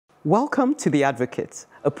Welcome to The Advocate,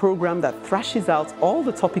 a program that thrashes out all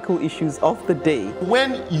the topical issues of the day.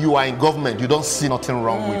 When you are in government, you don't see nothing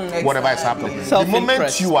wrong with whatever is happening. The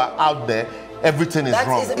moment you are out there, everything is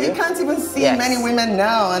wrong. You can't even see many women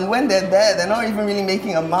now, and when they're there, they're not even really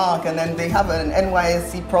making a mark, and then they have an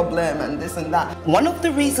NYSC problem and this and that. One of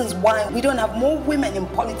the reasons why we don't have more women in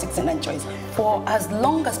politics in Nigeria is for as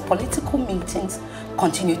long as political meetings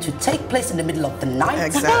continue to take place in the middle of the night.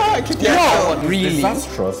 Exactly. Really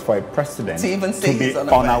disastrous for a president to even say to be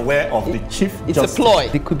unaware of the chief It's justice. a ploy.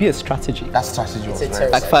 It could be a strategy. That strategy was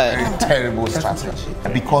very terrible strategy.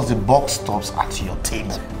 Because the buck stops at your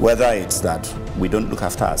table. Whether it's that we don't look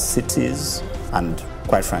after our cities, and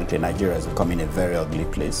quite frankly, Nigeria is becoming a very ugly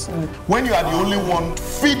place. When you are the only one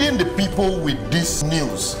feeding the people with this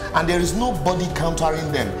news, and there is nobody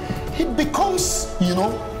countering them, it becomes,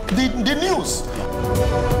 the news.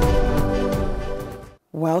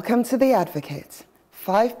 Welcome to The Advocate.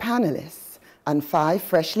 5 panelists and 5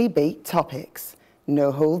 freshly baked topics.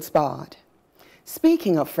 No holds barred.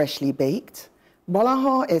 Speaking of freshly baked,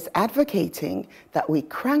 Gbolahan is advocating that we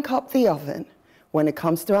crank up the oven when it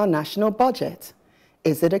comes to our national budget.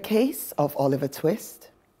 Is it a case of Oliver Twist?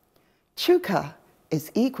 Chuka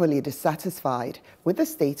is equally dissatisfied with the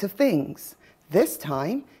state of things. This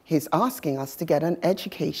time, he's asking us to get an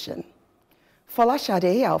education.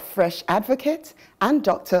 Folasade, our fresh advocate and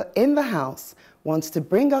doctor in the house, wants to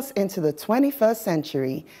bring us into the 21st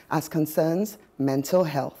century as concerns mental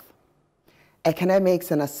health. Ekene makes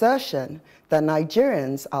an assertion that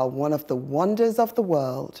Nigerians are one of the wonders of the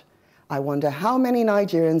world. I wonder how many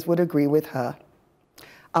Nigerians would agree with her.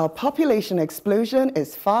 Our population explosion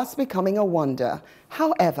is fast becoming a wonder.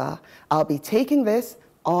 However, I'll be taking this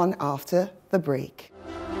on after the break.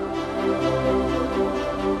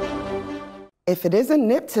 If it isn't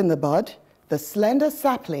nipped in the bud, the slender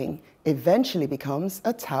sapling eventually becomes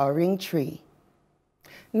a towering tree.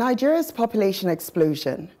 Nigeria's population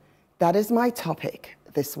explosion, that is my topic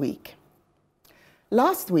this week.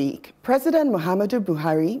 Last week, President Muhammadu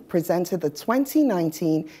Buhari presented the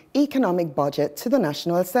 2019 economic budget to the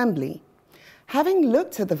National Assembly. Having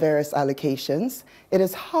looked at the various allocations, it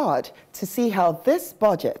is hard to see how this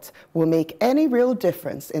budget will make any real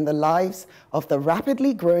difference in the lives of the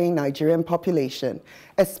rapidly growing Nigerian population,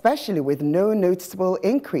 especially with no noticeable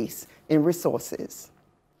increase in resources.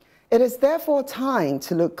 It is therefore time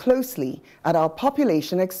to look closely at our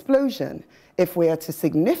population explosion if we are to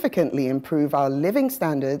significantly improve our living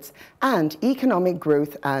standards and economic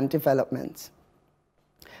growth and development.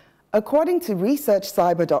 According to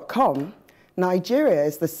researchcyber.com, Nigeria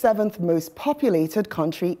is the 7th most populated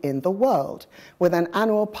country in the world, with an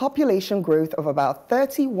annual population growth of about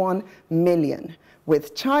 31 million,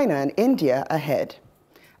 with China and India ahead.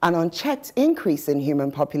 An unchecked increase in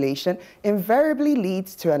human population invariably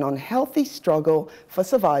leads to an unhealthy struggle for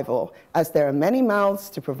survival, as there are many mouths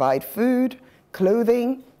to provide food,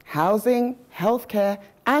 clothing, housing, healthcare,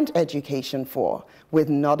 and education for, with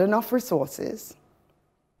not enough resources.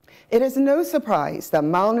 It is no surprise that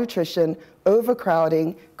malnutrition,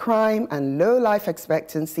 overcrowding, crime, and low life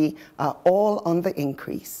expectancy are all on the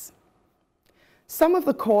increase. Some of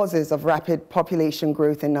the causes of rapid population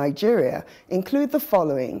growth in Nigeria include the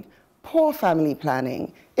following: poor family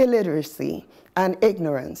planning, illiteracy and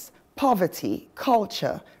ignorance, poverty,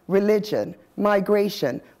 culture, religion,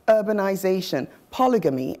 migration, urbanization,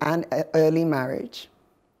 polygamy, and early marriage.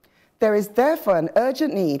 There is therefore an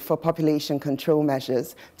urgent need for population control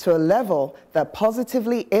measures to a level that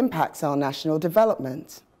positively impacts our national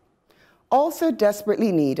development. Also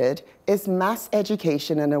desperately needed is mass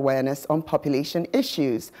education and awareness on population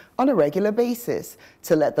issues on a regular basis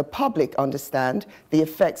to let the public understand the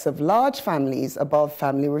effects of large families above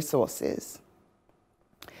family resources.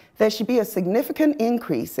 There should be a significant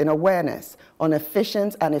increase in awareness on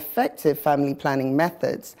efficient and effective family planning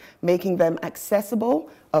methods, making them accessible,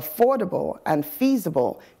 affordable, and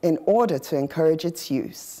feasible in order to encourage its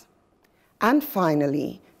use. And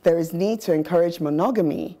finally, there is need to encourage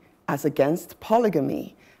monogamy as against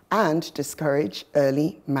polygamy and discourage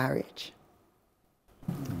early marriage.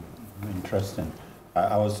 Interesting.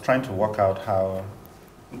 I was trying to work out how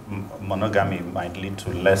monogamy might lead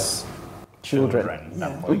to less children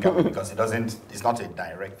than polygamy, because it's not a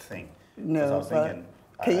direct thing. No,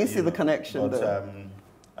 can you see the connection though?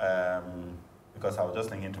 Because I was just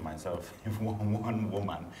thinking to myself, if one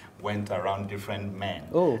woman went around different men,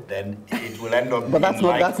 then it will end up but that's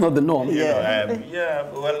not the norm.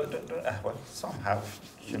 Well, some have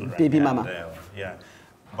children. Baby mama.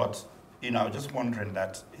 But, I was just wondering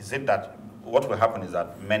is it that what will happen is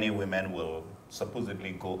that many women will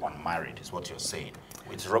supposedly go unmarried, is what you're saying,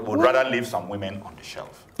 would rather leave some women on the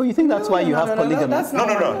shelf. Oh, you think that's why you have polygamy? No,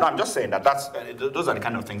 I'm just saying that those are the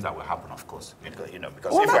kind of things that will happen, of course. Because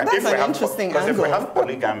Well, if we have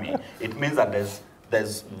polygamy, it means that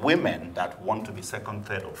there's women that want to be second,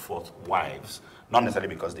 third, or fourth wives, not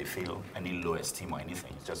necessarily because they feel any low esteem or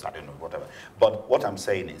anything. It's just, I don't know, whatever. But what I'm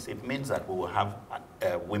saying is, it means that we will have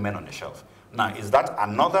women on the shelf. Now, is that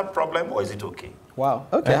another problem, or is it okay? Wow.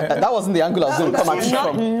 Okay, that wasn't the angle I was going to come at you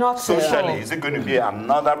from. Not socially, is it going to be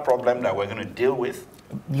another problem that we're going to deal with?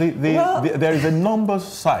 There is a numbers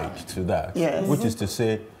side to that, yes. which is to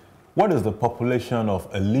say, what is the population of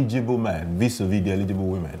eligible men vis-a-vis the eligible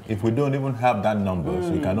women? If we don't even have that numbers,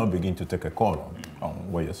 we cannot begin to take a call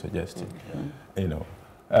on what you're suggesting.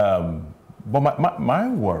 But my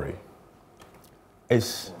worry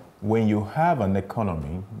is when you have an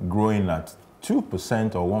economy growing at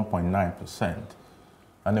 2% or 1.9%,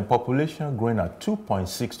 and a population growing at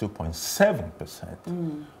 2.6,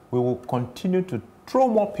 2.7%, we will continue to throw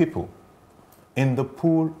more people in the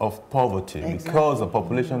pool of poverty because the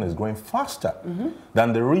population is growing faster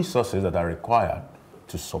than the resources that are required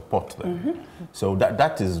to support them. So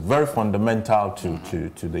that is very fundamental to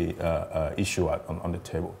the issue on the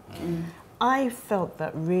table. I felt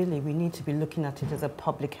that really we need to be looking at it as a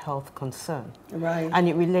public health concern. Right. And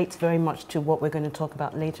it relates very much to what we're going to talk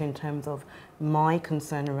about later in terms of my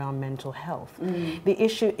concern around mental health. The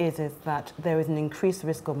issue is that there is an increased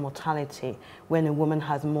risk of mortality when a woman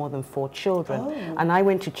has more than 4 children. And I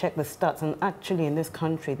went to check the stats, and actually in this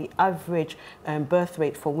country, the average birth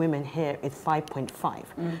rate for women here is 5.5.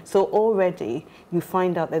 So already you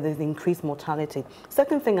find out that there's increased mortality.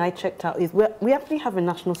 Second thing I checked out is we actually have a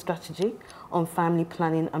national strategy on family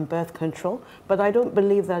planning and birth control, but I don't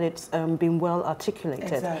believe that it's been well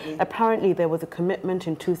articulated. Exactly. Apparently there was a commitment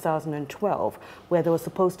in 2012 where there was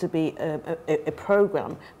supposed to be a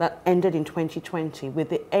program that ended in 2020 with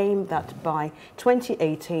the aim that by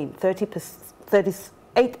 2018,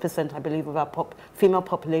 38%, I believe, of our female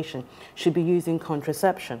population should be using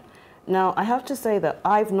contraception. Now, I have to say that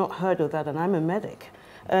I've not heard of that, and I'm a medic.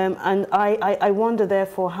 And I wonder,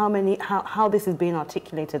 therefore, how this is being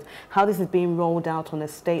articulated, how this is being rolled out on a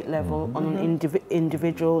state level, on an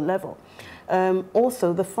individual level.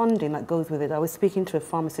 Also, the funding that goes with it. I was speaking to a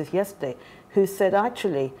pharmacist yesterday who said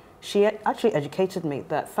she actually educated me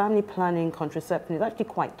that family planning contraception is actually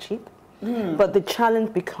quite cheap. But the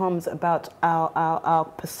challenge becomes about our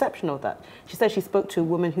perception of that. She said she spoke to a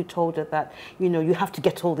woman who told her that, you have to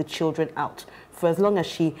get all the children out. For as long as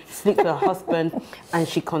she sleeps with her husband and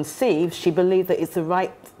she conceives, she believes that it's the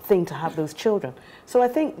right thing to have those children. So I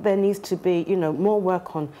think there needs to be, more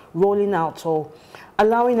work on rolling out or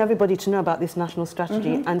allowing everybody to know about this national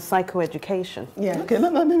strategy and psychoeducation. Yeah. Okay,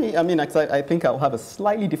 I think I'll have a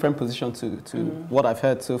slightly different position to what I've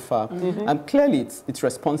heard so far. And clearly it's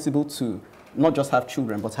responsible to not just have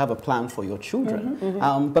children, but have a plan for your children.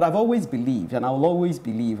 But I've always believed, and I will always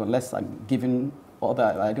believe, unless I'm given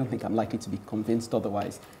I don't think I'm likely to be convinced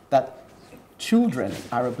otherwise, that children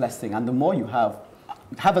are a blessing, and the more you have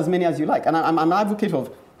as many as you like. And I'm an advocate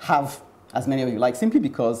of have as many as you like, simply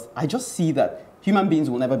because I just see that human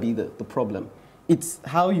beings will never be the problem. It's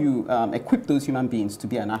how you equip those human beings to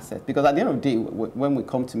be an asset. Because at the end of the day, when we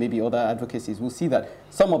come to maybe other advocacies, we'll see that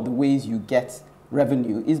some of the ways you get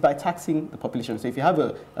revenue is by taxing the population. So if you have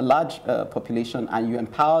a large population and you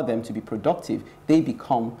empower them to be productive, they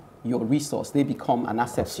become your resource. They become an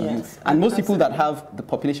asset to you. And most people that have the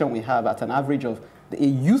population we have at an average of a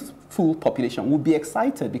youthful population will be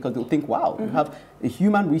excited because they'll think, wow, we have a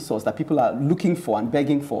human resource that people are looking for and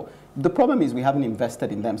begging for. The problem is we haven't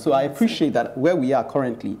invested in them. So I appreciate that where we are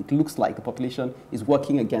currently, it looks like the population is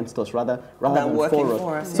working against us rather than working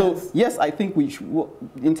for us. Yes. So yes, I think we should,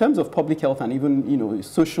 in terms of public health and even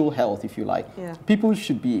social health, if you like, people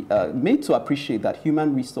should be made to appreciate that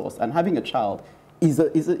human resource, and having a child is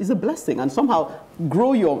a blessing, and somehow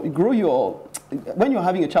grow your when you're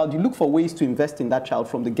having a child, you look for ways to invest in that child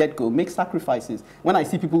from the get-go, make sacrifices. When I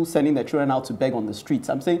see people sending their children out to beg on the streets,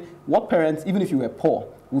 I'm saying, what parents, even if you were poor,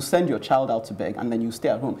 will send your child out to beg and then you stay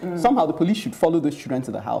at home? Somehow the police should follow those children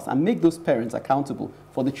to the house and make those parents accountable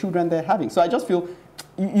for the children they're having. So I just feel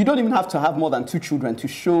you don't even have to have more than 2 children to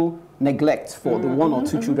show neglect for the 1 or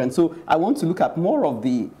 2 children. So I want to look at more of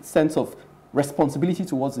the sense of responsibility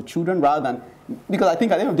towards the children rather than, because I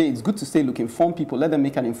think at the end of the day, it's good to say, look, inform people, let them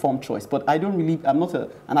make an informed choice. But I'm not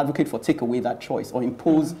an advocate for take away that choice or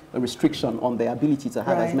impose a restriction on their ability to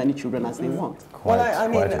have as many children as they want.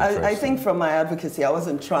 I think from my advocacy, I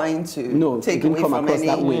wasn't trying to take away from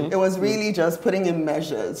any. It was really just putting in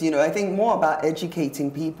measures. I think more about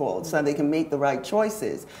educating people so they can make the right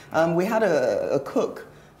choices. We had a cook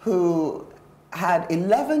who had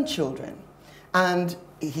 11 children, and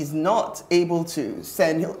he's not able to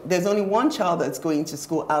send, there's only one child that's going to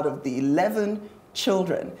school out of the 11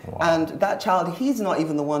 children. Wow. And that child, he's not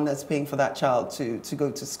even the one that's paying for that child to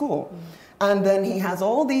go to school. And then he has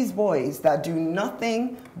all these boys that do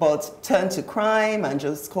nothing but turn to crime and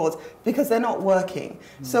just cause, because they're not working.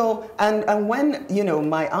 So, and when, you know,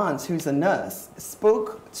 my aunt, who's a nurse,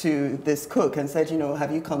 spoke to this cook and said, you know,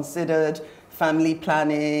 have you considered family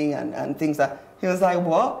planning and things that, he was like,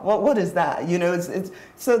 what is that? You know,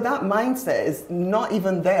 so that mindset is not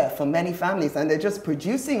even there for many families, and they're just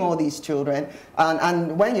producing all these children.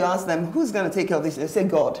 And when you ask them, who's going to take care of this? They say,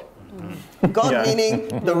 God. God meaning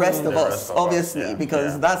the rest of us, obviously,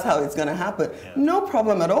 because that's how it's going to happen. No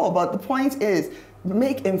problem at all. But the point is,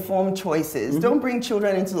 make informed choices. Don't bring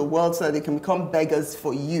children into the world so that they can become beggars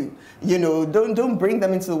for you. You know, don't bring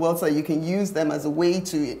them into the world so that you can use them as a way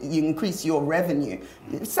to increase your revenue.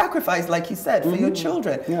 Sacrifice, like you said, for your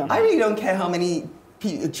children. I really don't care how many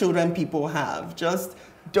children people have. Just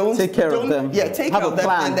don't take care of them. Yeah, take care of them,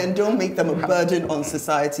 and then don't make them a burden on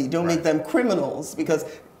society. Don't make them criminals, because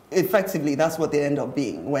effectively, that's what they end up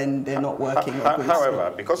being when they're not working.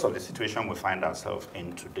 However, because of the situation we find ourselves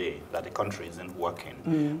in today, that the country isn't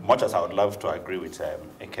working, much as I would love to agree with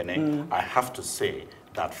Ekene, I have to say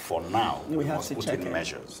that for now, we must put in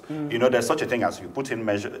measures. You know, there's such a thing as you put in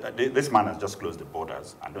measures. This man has just closed the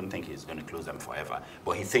borders. I don't think he's going to close them forever,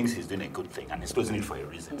 but he thinks he's doing a good thing, and he's closing it for a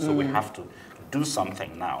reason. So we have to do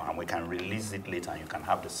something now, and we can release it later, and you can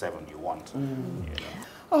have the 7 you want. You know?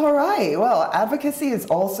 All right, well, advocacy is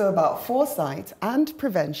also about foresight and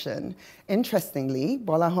prevention. Interestingly,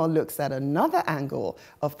 Gbolahan looks at another angle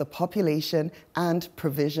of the population and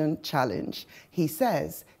provision challenge. He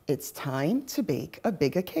says it's time to bake a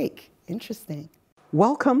bigger cake. Interesting.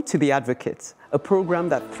 Welcome to The Advocate, a program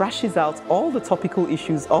that thrashes out all the topical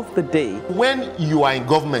issues of the day. When you are in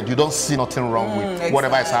government, you don't see nothing wrong with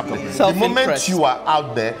whatever is happening. The moment you are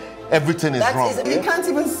out there, everything is wrong. You can't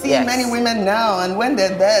even see many women now, and when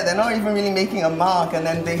they're there, they're not even really making a mark, and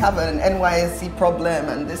then they have an NYSC problem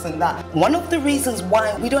and this and that. One of the reasons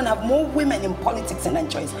why we don't have more women in politics in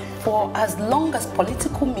Nigeria is for as long as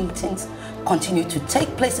political meetings continue to take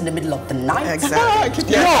place in the middle of the night.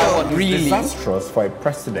 Exactly. Really disastrous for a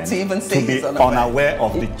president to even say to be unaware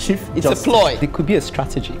of the chief justice. It's a ploy. It could be a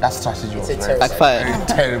strategy. That strategy was very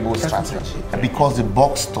terrible strategy. Because the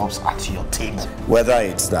buck stops at your table. Whether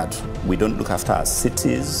it's that we don't look after our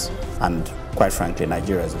cities, and quite frankly,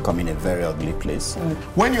 Nigeria is becoming a very ugly place.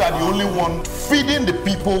 When you are the only one feeding the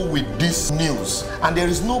people with this news, and there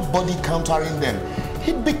is nobody countering them,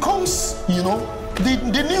 it becomes, you know,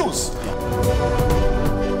 the news.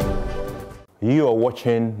 You are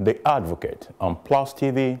watching The Advocate on Plus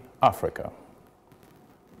TV Africa.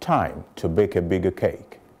 Time to bake a bigger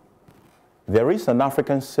cake. There is an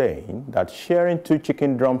African saying that sharing 2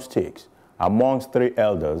 chicken drumsticks amongst 3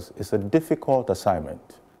 elders is a difficult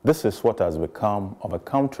assignment. This is what has become of a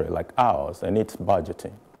country like ours and its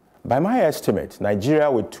budgeting. By my estimate,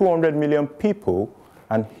 Nigeria, with 200 million people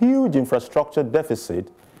and huge infrastructure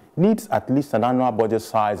deficit, needs at least an annual budget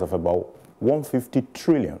size of about 150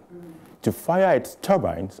 trillion to fire its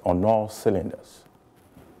turbines on all cylinders.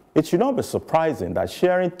 It should not be surprising that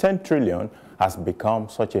sharing 10 trillion has become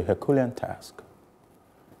such a Herculean task.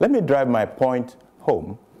 Let me drive my point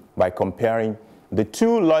home by comparing the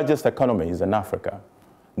 2 largest economies in Africa.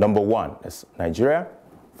 Number 1 is Nigeria,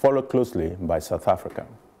 followed closely by South Africa.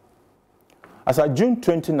 As of June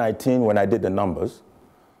 2019, when I did the numbers,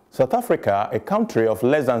 South Africa, a country of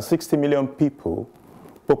less than 60 million people,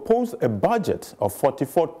 proposed a budget of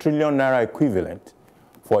 44 trillion naira equivalent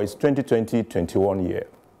for its 2020-21 year.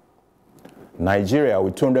 Nigeria,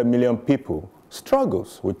 with 200 million people,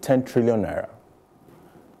 struggles with 10 trillion naira.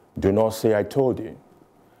 Do not say I told you.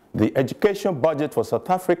 The education budget for South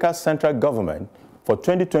Africa's central government for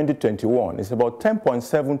 2020-21 is about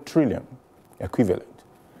 10.7 trillion equivalent.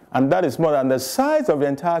 And that is more than the size of the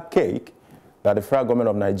entire cake that the federal government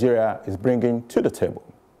of Nigeria is bringing to the table.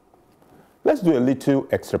 Let's do a little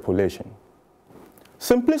extrapolation.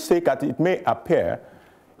 Simplistic as it may appear,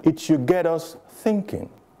 it should get us thinking.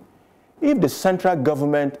 If the central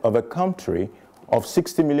government of a country of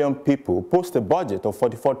 60 million people posts a budget of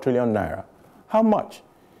 44 trillion naira, how much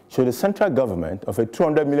should the central government of a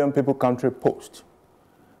 200 million people country post?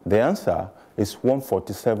 The answer is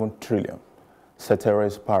 147 trillion,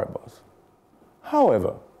 ceteris paribus.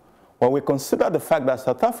 However, when we consider the fact that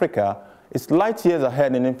South Africa is light years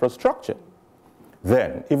ahead in infrastructure,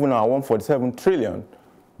 then even our 147 trillion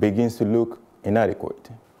begins to look inadequate.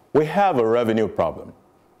 We have a revenue problem,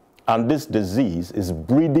 and this disease is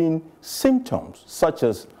breeding symptoms such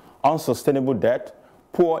as unsustainable debt,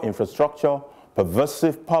 poor infrastructure,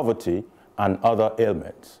 pervasive poverty, and other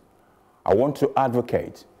ailments. I want to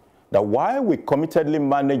advocate that while we committedly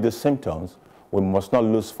manage the symptoms, we must not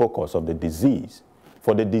lose focus of the disease.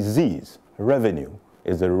 For the disease, revenue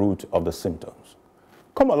is the root of the symptoms.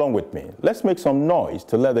 Come along with me. Let's make some noise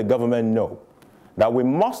to let the government know that we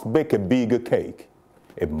must bake a bigger cake,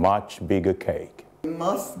 a much bigger cake. We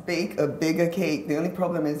must bake a bigger cake. The only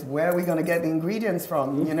problem is where are we going to get the ingredients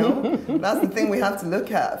from, you know? That's the thing we have to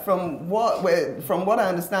look at. From what I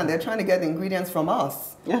understand, they're trying to get the ingredients from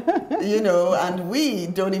us, you know, and we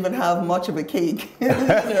don't even have much of a cake. You know?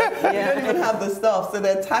 We don't even have the stuff. So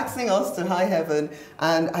they're taxing us to high heaven.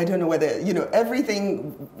 And I don't know whether, you know,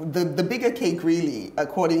 everything, the bigger cake really,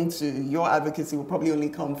 according to your advocacy, will probably only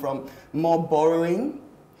come from more borrowing.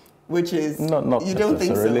 Which is, not you don't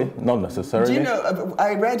think so? Not necessarily. Do you know,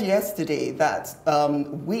 I read yesterday that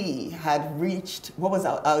we had reached, what was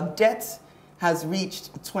our debt has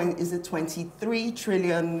reached, is it 23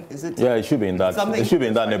 trillion? Is it? Yeah, it should be in that, it should be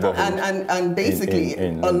in that neighborhood. And basically,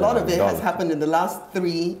 a lot of it has happened in the last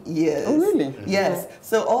 3 years. Oh, really? Yes.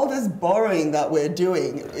 So all this borrowing that we're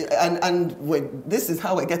doing, this is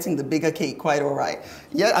how we're getting the bigger cake, quite all right.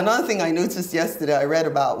 Yeah. Another thing I noticed yesterday, I read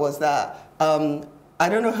about, was that, I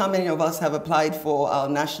don't know how many of us have applied for our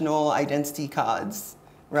national identity cards,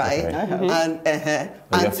 right? Okay. And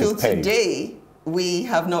until today, we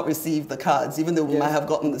have not received the cards, even though we might have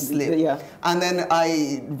gotten the slip. Yeah. And then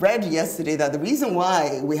I read yesterday that the reason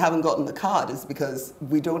why we haven't gotten the card is because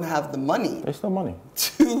we don't have the money. There's no money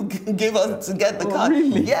to give us to get the card.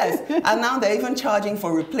 Really? Yes. And now they're even charging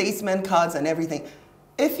for replacement cards and everything.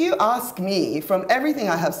 If you ask me, from everything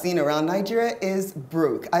I have seen around, Nigeria is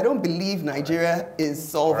broke. I don't believe Nigeria is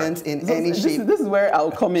solvent in any shape. This is where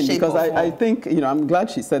I'll come in, because I think, you know, I'm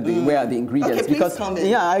glad she said where are the ingredients. Okay, because come in.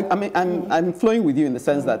 Yeah, I mean, I'm flowing with you in the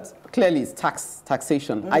sense that clearly it's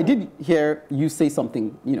taxation. I did hear you say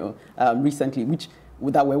something, you know, recently,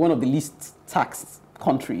 that we're one of the least taxed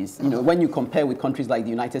countries, you know, when you compare with countries like the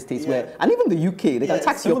United States, where, and even the UK, they can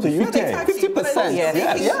tax you up to 50%.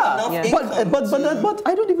 But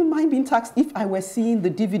I don't even mind being taxed if I were seeing the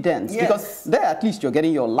dividends, because there at least you're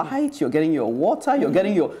getting your light, you're getting your water, you're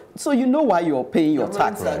getting your, so you know why you're paying your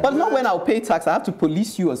tax. But not when I'll pay tax, I have to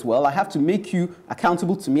police you as well. I have to make you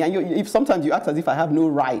accountable to me. And if sometimes you act as if I have no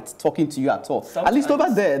right talking to you at all. Sometimes. At least over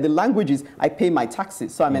there, the language is I pay my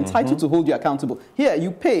taxes, so I'm entitled to hold you accountable. Here, you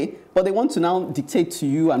pay, but they want to now dictate to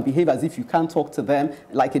you and behave as if you can't talk to them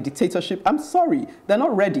like a dictatorship. I'm sorry, they're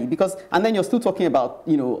not ready, because, and then you're still talking about,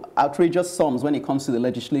 you know, outrageous sums when it comes to the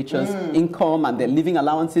legislature's income and their living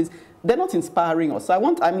allowances. They're not inspiring us.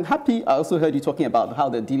 So I'm happy. I also heard you talking about how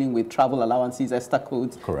they're dealing with travel allowances, ESTA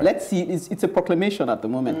codes. Correct. Let's see. It's a proclamation at the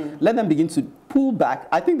moment. Let them begin to pull back.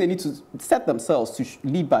 I think they need to set themselves to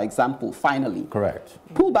lead by example, finally. Correct.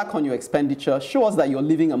 Pull back on your expenditure. Show us that you're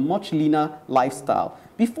living a much leaner lifestyle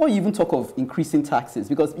before you even talk of increasing taxes,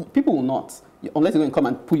 because people will not. Unless you're going to come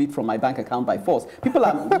and pull it from my bank account by force. People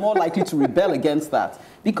are more likely to rebel against that,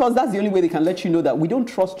 because that's the only way they can let you know that we don't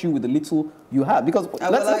trust you with the little you have. Because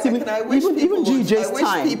I wish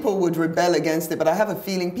people would rebel against it, but I have a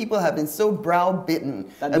feeling people have been so browbeaten,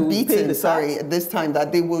 beaten, this time,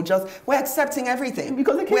 that they will just, we're accepting everything.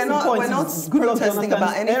 Because we're not protesting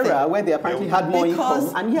about anything. Era where they apparently had more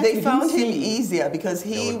income, and yet they found him easier because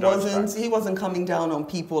he wasn't coming down on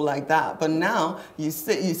people like that. But now you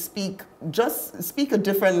speak a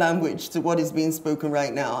different language to what is being spoken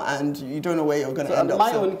right now, and you don't know where you're going to end up.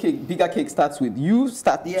 My own cake, bigger cake, starts with you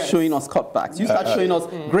start showing us cutbacks. You start showing us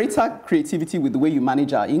greater creativity with the way you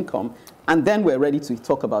manage our income, and then we're ready to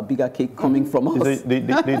talk about bigger cake coming from us.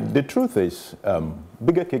 The truth is,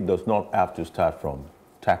 bigger cake does not have to start from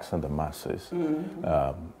taxing the masses.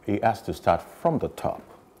 It has to start from the top.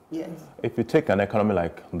 Yes. If you take an economy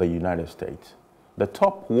like the United States, the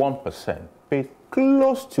top 1% pay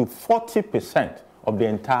close to 40% of the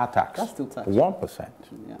entire tax. That's still tax. 1%.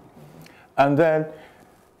 Yeah. And then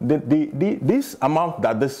this amount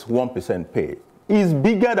that this 1% pay is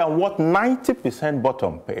bigger than what 90%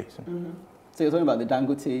 bottom pays. So you're talking about the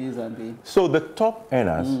Dangotes and the... So the top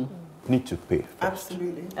earners need to pay first.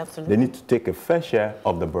 Absolutely. They need to take a fair share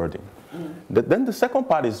of the burden. Then the second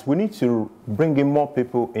part is we need to bring in more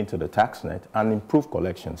people into the tax net and improve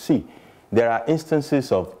collection. See, there are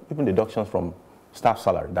instances of even deductions from staff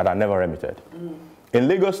salary that are never remitted. In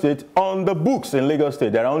Lagos State, on the books in Lagos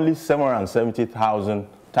State, there are only 770,000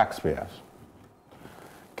 taxpayers.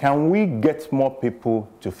 Can we get more people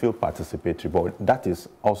to feel participatory? But that is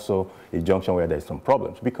also a junction where there's some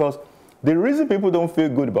problems, because The reason people don't feel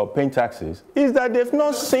good about paying taxes is that they've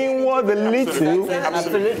not seen what the little...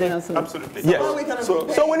 Absolutely. Yes.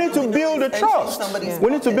 So we need to build a trust.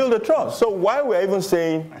 We need to build a trust. So why we're even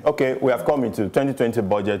saying, okay, we have come into 2020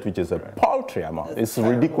 budget, which is a paltry amount. It's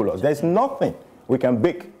ridiculous. There's nothing we can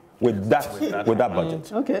bake with that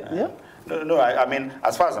budget. Okay, yeah. No, I mean,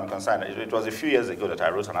 as far as I'm concerned, it was a few years ago that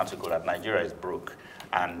I wrote an article that Nigeria is broke,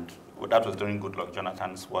 and that was during Goodluck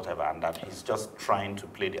Jonathan's whatever, and that he's just trying to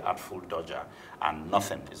play the artful dodger, and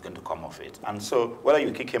nothing is going to come of it. And so, whether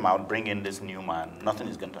you kick him out, bring in this new man, nothing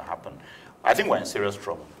is going to happen. I think we're in serious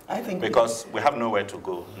trouble. Because we have nowhere to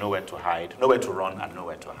go, nowhere to hide, nowhere to run, and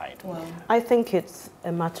nowhere to hide. Wow. I think it's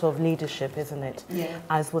a matter of leadership, isn't it? Yeah.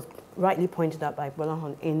 As was rightly pointed out by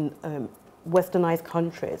Gbolahan, in westernized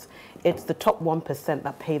countries, it's the top 1%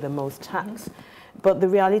 that pay the most tax. But the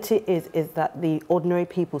reality is that the ordinary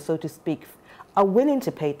people, so to speak, are willing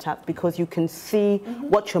to pay tax because you can see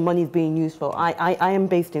what your money is being used for. I am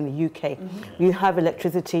based in the UK. You have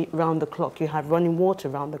electricity round the clock. You have running water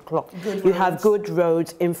round the clock. You have good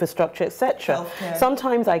roads, infrastructure, etc.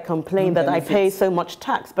 Sometimes I complain that I pay so much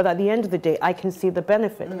tax, but at the end of the day, I can see the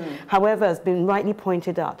benefit. However, as been rightly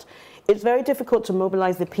pointed out, it's very difficult to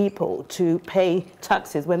mobilize the people to pay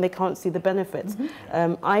taxes when they can't see the benefits.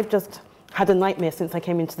 I've just had a nightmare since I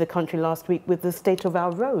came into the country last week with the state of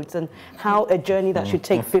our roads and how a journey that should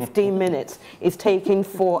take 15 minutes is taking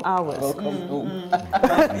 4 hours. Welcome home.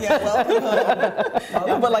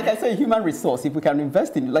 But like I say, human resource, if we can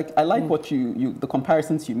invest in, like I like what the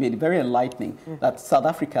comparisons you made, very enlightening, that South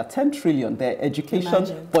Africa, 10 trillion, their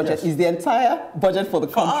education budget is the entire budget for the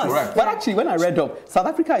country. But actually, when I read up, South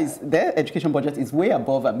Africa, their education budget is way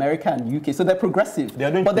above America and UK, so they're progressive.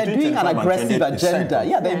 They're doing an aggressive agenda.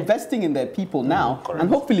 Yeah, they're investing in their people now, and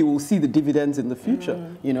hopefully we'll see the dividends in the future.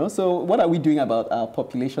 You know, so what are we doing about our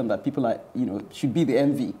population that people are, should be the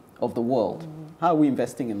envy of the world? How are we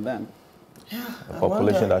investing in them? A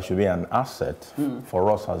population that should be an asset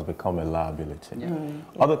for us has become a liability.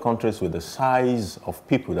 Other countries with the size of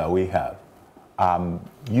people that we have are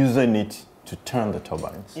using it to turn the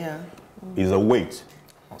turbines. Is a weight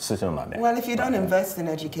sitting on our neck. Well, if you don't invest in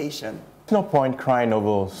education. There's no point crying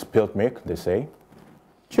over spilt milk, they say.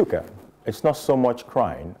 Chuka, it's not so much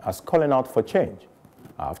crying as calling out for change.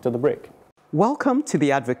 After the break. Welcome to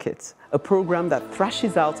The Advocate, a program that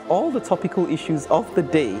thrashes out all the topical issues of the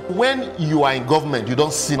day. When you are in government, you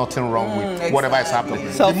don't see nothing wrong with whatever is happening.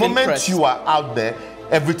 The moment you are out there,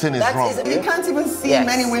 everything is wrong. You can't even see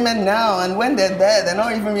many women now, and when they're there, they're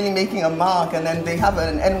not even really making a mark, and then they have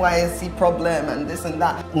an NYSC problem and this and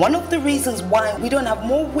that. One of the reasons why we don't have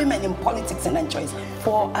more women in politics in Nigeria is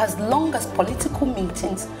for as long as political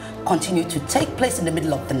meetings continue to take place in the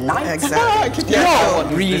middle of the night.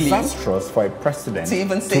 Exactly. Really disastrous for a president to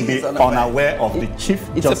even say be unaware of the chief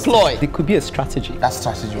It's a ploy. It could be a strategy. That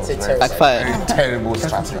strategy was very terrible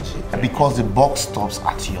strategy. Because the buck stops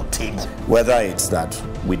at your table. Whether it's that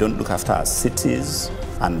we don't look after our cities,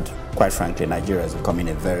 and quite frankly, Nigeria is becoming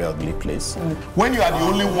a very ugly place. When you are the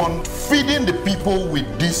only one feeding the people with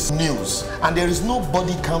this news, and there is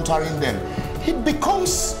nobody countering them, it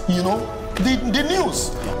becomes, the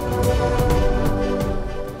news.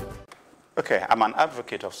 Okay, I'm an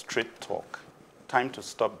advocate of straight talk. Time to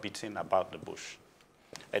stop beating about the bush.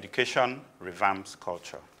 Education revamps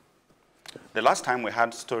culture. The last time we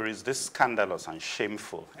had stories this scandalous and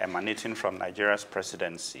shameful emanating from Nigeria's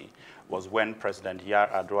presidency was when President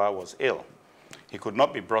Yar'Adua was ill. He could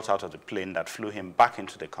not be brought out of the plane that flew him back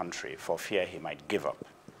into the country for fear he might give up,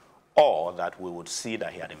 or that we would see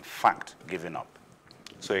that he had in fact given up.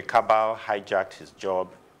 So a cabal hijacked his job,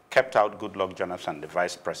 kept out Goodluck Jonathan, the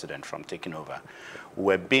vice president, from taking over. We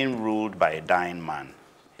were being ruled by a dying man.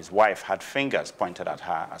 His wife had fingers pointed at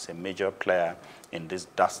her as a major player in this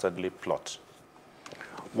dastardly plot.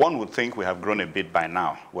 One would think we have grown a bit by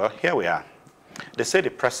now. Well, here we are. They say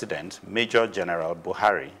the president, Major General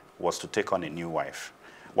Buhari, was to take on a new wife,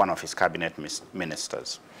 one of his cabinet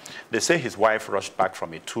ministers. They say his wife rushed back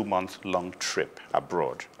from a 2-month-long trip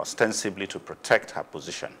abroad, ostensibly to protect her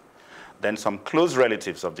position. Then some close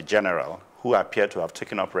relatives of the general, who appear to have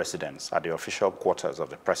taken up residence at the official quarters of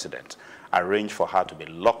the president, arranged for her to be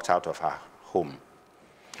locked out of her home.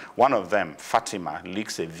 One of them, Fatima,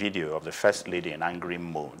 leaks a video of the First Lady in angry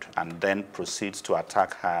mode and then proceeds to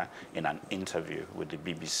attack her in an interview with the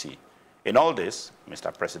BBC. In all this,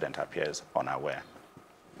 Mr. President appears unaware.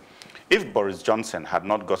 If Boris Johnson had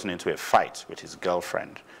not gotten into a fight with his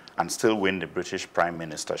girlfriend and still win the British Prime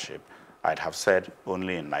Ministership, I'd have said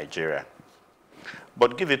only in Nigeria.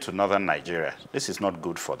 But give it to Northern Nigeria. This is not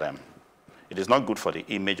good for them. It is not good for the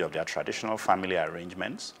image of their traditional family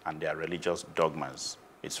arrangements and their religious dogmas.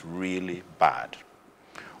 It's really bad.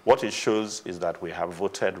 What it shows is that we have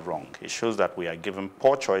voted wrong. It shows that we are given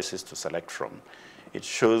poor choices to select from. It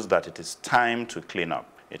shows that it is time to clean up.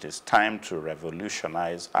 It is time to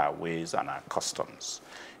revolutionize our ways and our customs.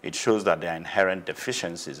 It shows that there are inherent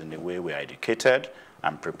deficiencies in the way we are educated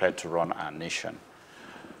and prepared to run our nation.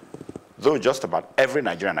 Though just about every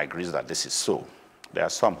Nigerian agrees that this is so, there are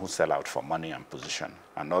some who sell out for money and position,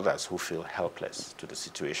 and others who feel helpless to the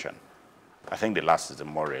situation. I think the last is the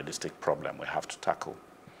more realistic problem we have to tackle.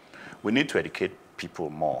 We need to educate people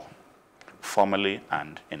more, formally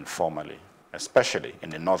and informally, especially in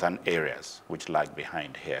the northern areas, which lag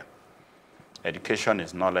behind here. Education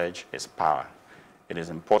is knowledge, is power. It is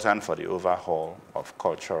important for the overhaul of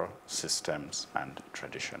cultural systems and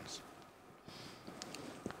traditions.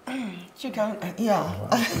 Chuka, yeah.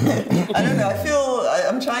 I don't know, I feel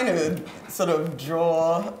I'm trying to sort of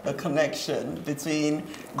draw a connection between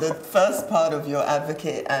the first part of your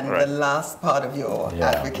advocate and the last part of your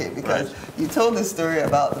advocate, because you told the story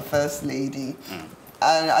about the First Lady,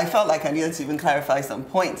 and I felt like I needed to even clarify some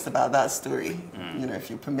points about that story, you know, if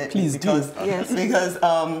you permit me. Because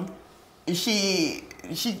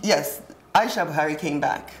yes, Aisha Buhari came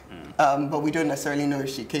back. But we don't necessarily know if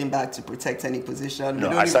she came back to protect any position. No,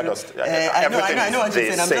 I know what you're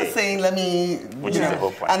saying. I'm just saying, let me... Which is the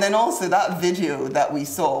whole point. And then also that video that we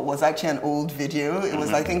saw was actually an old video. It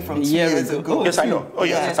was, I think, from 2 years ago. Yes, I know. Oh,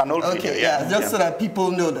 yes, it's an old video. Just so that people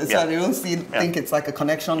know that, so they don't think it's like a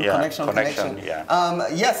connection.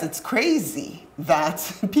 Yes, it's crazy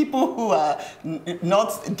that people who are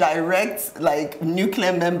not direct, like,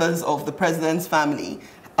 nuclear members of the president's family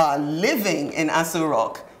are living in Aso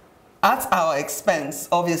Rock at our expense,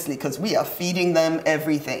 obviously, because we are feeding them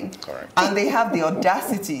everything. Correct. And they have the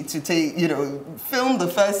audacity to take, film the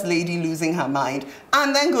First Lady losing her mind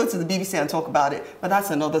and then go to the BBC and talk about it. But that's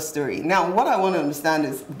another story. Now, what I want to understand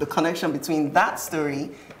is the connection between that story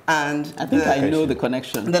and I think I know the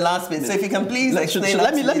connection. The last bit. So if you can please explain.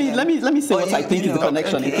 Let me say what I think is the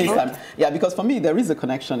connection. Okay. In case because for me there is a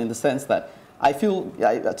connection in the sense that I feel,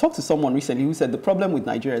 I talked to someone recently who said the problem with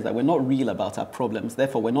Nigeria is that we're not real about our problems,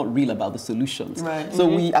 therefore we're not real about the solutions. Right.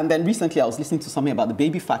 So and then recently I was listening to something about the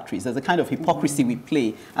baby factories. There's a kind of hypocrisy we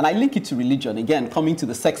play, and I link it to religion, again, coming to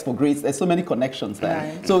the sex for grades, there's so many connections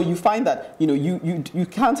there. Right. So you find that, you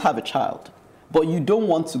can't have a child, but you don't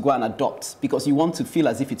want to go and adopt because you want to feel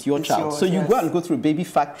as if it's your child. Yours, so you go and go through a baby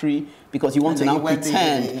factory because you want to now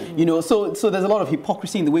pretend, so there's a lot of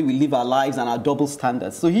hypocrisy in the way we live our lives and our double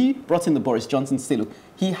standards. So he brought in the Boris Johnson silo.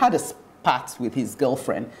 He had a spat with his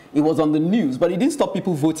girlfriend. It was on the news, but it didn't stop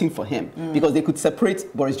people voting for him because they could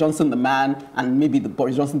separate Boris Johnson, the man, and maybe the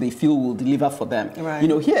Boris Johnson they feel will deliver for them. Right.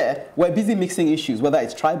 Here, we're busy mixing issues, whether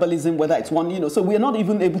it's tribalism, whether it's one, so we're not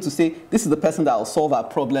even able to say, this is the person that will solve our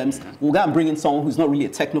problems. We'll go and bring in someone who's not really a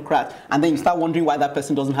technocrat, and then you start wondering why that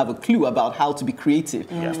person doesn't have a clue about how to be creative.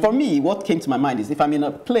 For me, what came to my mind is if I'm in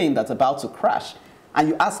a plane that's about to crash, and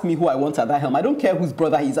you ask me who I want at that helm, I don't care whose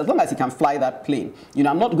brother he is, as long as he can fly that plane.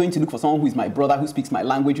 I'm not going to look for someone who is my brother, who speaks my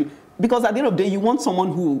language, because at the end of the day, you want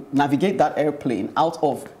someone who will navigate that airplane out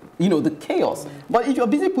of the chaos. But if you're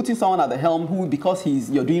busy putting someone at the helm who, because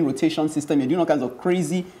you're doing rotation system, you're doing all kinds of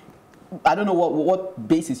crazy, I don't know what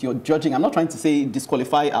basis you're judging. I'm not trying to say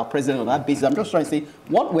disqualify our president on that basis. I'm just trying to say,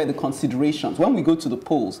 what were the considerations? When we go to the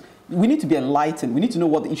polls, we need to be enlightened. We need to know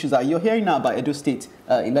what the issues are. You're hearing now about Edo State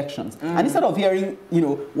elections. And instead of hearing,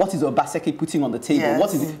 what is Obaseki putting on the table? Yes.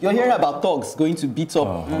 What is it? You're hearing about thugs going to beat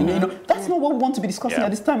up. That's not what we want to be discussing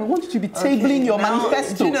at this time. We want you to be tabling your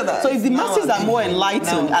manifesto. So if the masses are more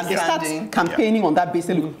enlightened and they start campaigning on that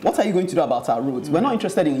basis, look, what are you going to do about our roads? We're not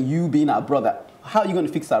interested in you being our brother. How are you going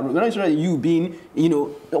to fix our road? We're not interested in you being,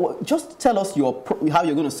 just tell us how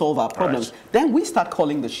you're going to solve our problems. Right. Then we start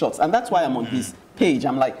calling the shots. And that's why I'm on his page.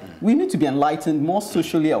 I'm like, we need to be enlightened, more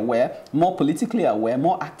socially aware, more politically aware,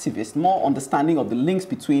 more activist, more understanding of the links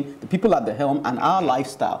between the people at the helm and our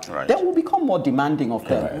lifestyle. Right. Then we'll become more demanding of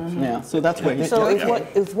them. Yeah, so that's where So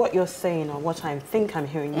is what you're saying, or what I think I'm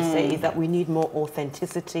hearing you say, is that we need more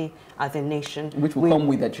authenticity as a nation. Which will come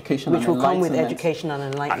with education and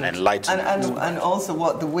enlightenment. And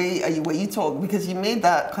also the way you talk, because you made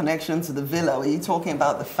that connection to the villa, where you're talking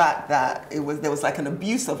about the fact that there was like an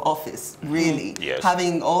abuse of office, really. Yes.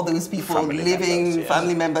 Having all those people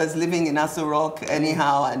family members living in Aso Rock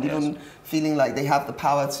anyhow, and even feeling like they have the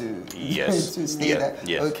power to, to stay there.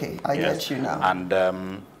 Yes. Okay, I get you now. And,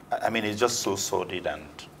 it's just so sordid and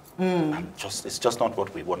And it's just not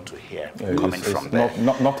what we want to hear coming from there.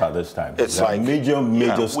 Not at this time. It's there like major we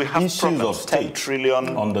have issues of 10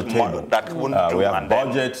 trillion on the table. That wouldn't do. We have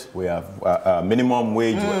budget, we have minimum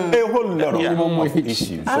wage, a whole lot of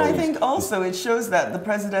issues. And I think also it shows that the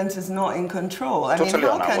president is not in control. I mean,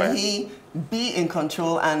 how can he be in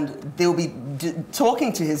control and they'll be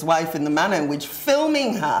talking to his wife in the manner in which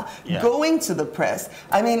filming her, going to the press.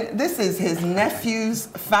 I mean, this is his nephew's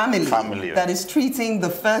family that is treating the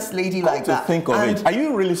first lady like that. Think of it. Are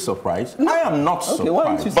you really surprised? No. I am not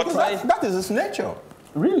surprised. But that is his nature.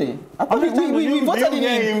 Really? I thought we voted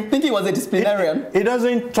him thinking he was a disciplinarian. He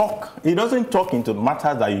doesn't talk. He doesn't talk into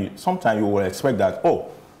matters that sometimes you will expect that, oh,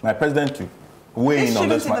 my president to weigh in on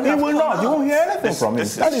this matter. He will not. You won't hear anything from him.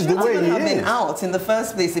 That is the way he is. He should have been out in the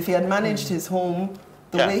first place if he had managed his home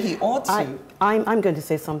the way he ought to. I'm going to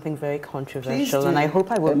say something very controversial, and I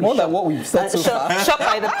hope I will be more than what we've said so far. Shot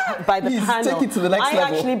by the panel. Take it to the next level. I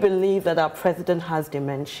actually believe that our president has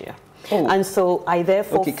dementia. And so I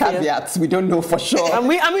therefore feel... caveats, we don't know for sure. And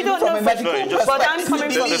we don't know for sure. But I'm coming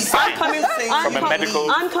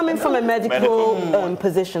from a medical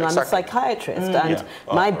position. I'm a psychiatrist, and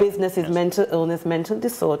my business is mental illness, mental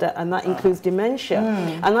disorder, and that includes dementia.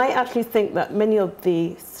 And I actually think that many of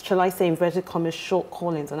the, shall I say, inverted commas,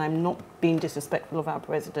 shortcomings, and I'm not being disrespectful of our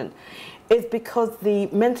president, is because the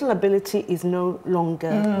mental ability is no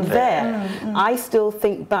longer there. I still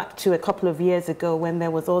think back to a couple of years ago when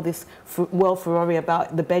there was all this world furore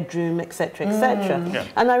about the bedroom, etc., etc.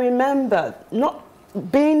 And I remember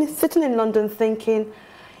sitting in London thinking,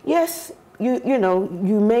 yes, you know,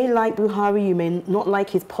 you may like Buhari, you may not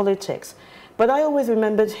like his politics, but I always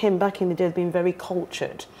remembered him back in the day as being very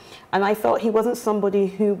cultured. And I felt he wasn't somebody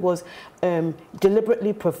who was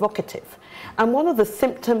deliberately provocative. And one of the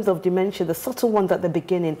symptoms of dementia, the subtle ones at the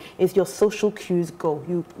beginning, is your social cues go.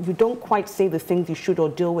 You don't quite say the things you should or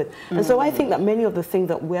deal with. And so I think that many of the things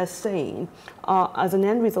that we're saying are as an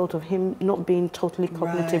end result of him not being totally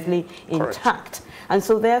cognitively intact. And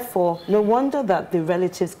so therefore, no wonder that the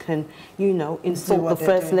relatives can, you know, insult the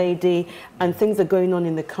First Lady, and things are going on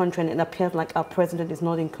in the country, and it appears like our president is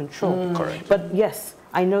not in control. Correct. But yes,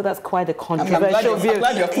 I know that's quite a controversial view. I'm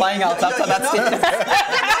glad you're flying out after that statement.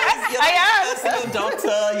 You're a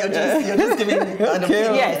doctor, you're just giving an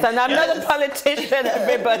opinion. Yes, and I'm not a politician,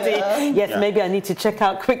 everybody. Yes, maybe I need to check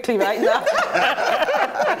out quickly right now.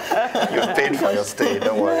 You've paid for your stay,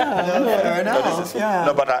 don't worry.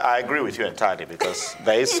 No, but I agree with you entirely, because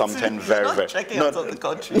there is something very checking out of the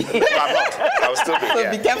country. I'm not. I'll still be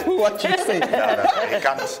here. So be careful what you say. No, he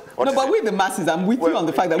can't. But we the masses, I'm with you on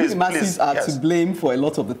the fact that we the masses are to blame for a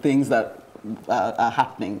lot of the things that are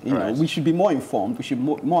happening. You know, we should be more informed. We should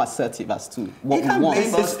be more assertive as to what we want.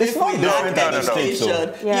 It's not different at the state. You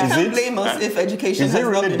can't blame us if education has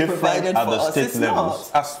not been provided for us. It's not.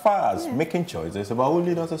 As far as making choices about who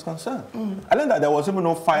leaders is concerned. I learned that there was even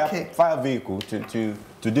no fire vehicle to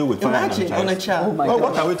deal with. Imagine on a child. Oh my God.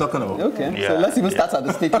 What are we talking about? Okay, so let's even start at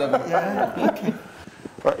the state level.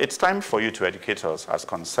 Well, it's time for you to educate us as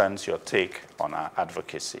concerns your take on our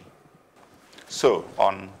advocacy. So,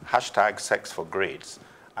 on #SexForGrades,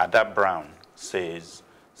 Ada Brown says,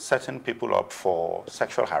 setting people up for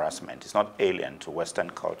sexual harassment is not alien to Western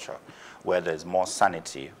culture, where there's more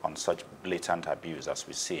sanity on such blatant abuse as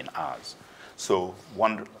we see in ours. So,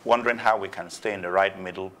 wondering how we can stay in the right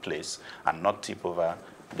middle place and not tip over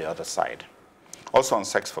the other side. Also on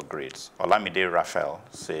Sex4Grades, Olamide Raphael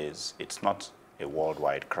says, it's not a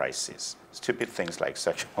worldwide crisis. Stupid things like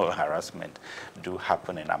sexual harassment do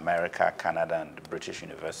happen in America, Canada, and British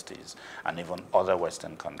universities, and even other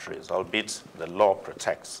Western countries, albeit the law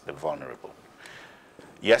protects the vulnerable.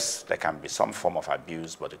 Yes, there can be some form of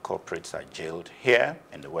abuse, but the culprits are jailed here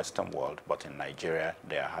in the Western world, but in Nigeria,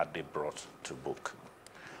 they are hardly brought to book.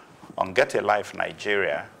 On Get a Life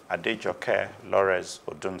Nigeria, Adejoke Lores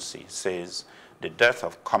Odunsi says, the dearth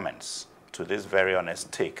of comments to this very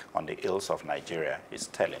honest take on the ills of Nigeria is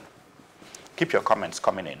telling. Keep your comments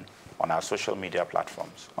coming in on our social media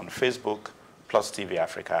platforms, on Facebook, Plus TV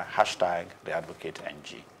Africa,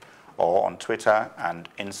 #TheAdvocateNG, or on Twitter and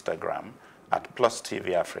Instagram at Plus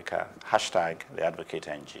TV Africa,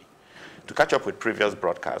 #TheAdvocateNG. To catch up with previous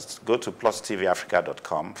broadcasts, go to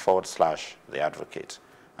plustvafrica.com/TheAdvocate.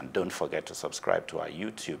 And don't forget to subscribe to our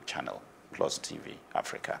YouTube channel, Plus TV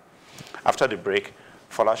Africa. After the break,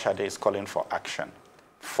 Folasade is calling for action.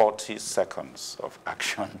 40 seconds of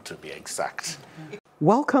action to be exact.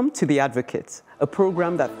 Welcome to The Advocate, a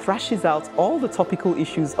program that thrashes out all the topical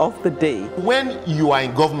issues of the day. When you are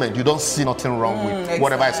in government, you don't see nothing wrong with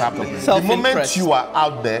whatever is happening. The moment you are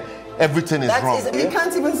out there, everything is wrong. You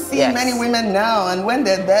can't even see Yes. many women now, and when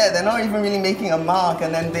they're there, they're not even really making a mark,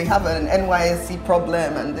 and then they have an NYSC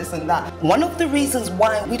problem and this and that. One of the reasons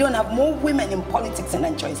why we don't have more women in politics in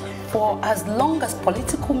Nigeria is for as long as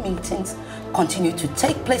political meetings continue to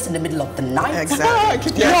take place in the middle of the night.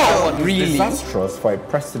 Exactly. Really? Disastrous for a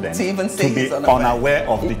president To even say be he's unaware.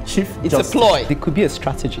 of the chief It's justice. a ploy. It could be a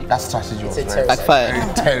strategy. That strategy was very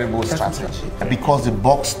Backfired. terrible strategy. Because the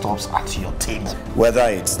buck stops at your table. Whether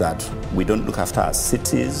it's that we don't look after our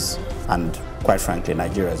cities, and quite frankly,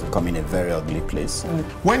 Nigeria is becoming a very ugly place.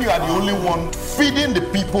 When you are the only one feeding the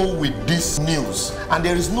people with this news and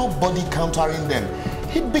there is nobody countering them,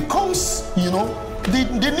 it becomes,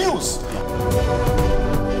 the news.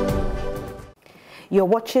 You're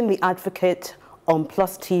watching The Advocate on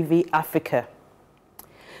Plus TV Africa.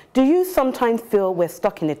 Do you sometimes feel we're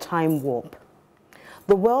stuck in a time warp?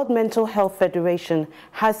 The World Mental Health Federation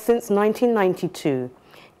has since 1992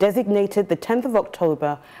 designated the 10th of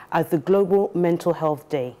October as the Global Mental Health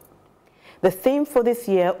Day. The theme for this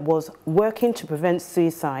year was Working to Prevent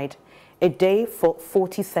Suicide, a day for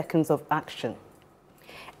 40 seconds of action.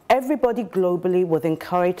 Everybody globally was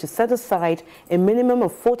encouraged to set aside a minimum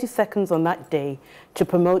of 40 seconds on that day to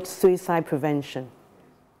promote suicide prevention.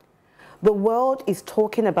 The world is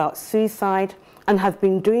talking about suicide and has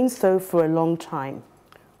been doing so for a long time.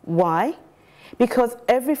 Why? Because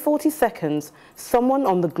every 40 seconds, someone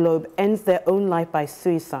on the globe ends their own life by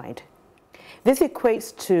suicide. This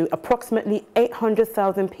equates to approximately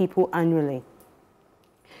 800,000 people annually.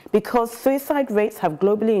 Because suicide rates have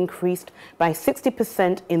globally increased by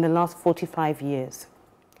 60% in the last 45 years.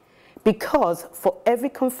 Because for every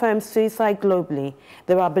confirmed suicide globally,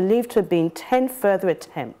 there are believed to have been 10 further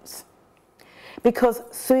attempts. Because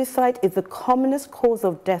suicide is the commonest cause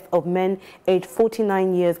of death of men aged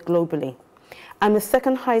 49 years globally, and the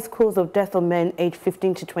second highest cause of death of men aged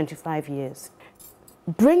 15 to 25 years.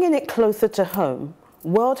 Bringing it closer to home,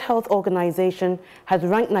 World Health Organization has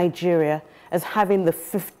ranked Nigeria as having the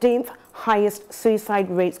 15th highest suicide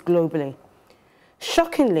rates globally.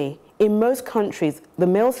 Shockingly, in most countries, the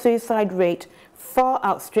male suicide rate far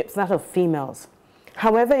outstrips that of females.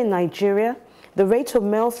 However, in Nigeria, the rate of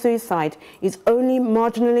male suicide is only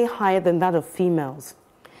marginally higher than that of females.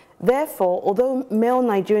 Therefore, although male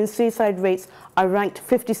Nigerian suicide rates are ranked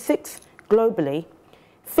 56th globally,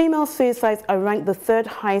 female suicides are ranked the 3rd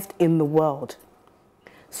highest in the world.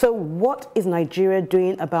 So what is Nigeria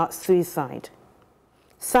doing about suicide?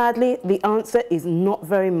 Sadly, the answer is not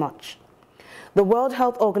very much. The World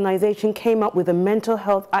Health Organization came up with a mental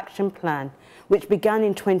health action plan, which began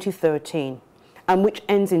in 2013 and which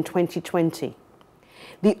ends in 2020.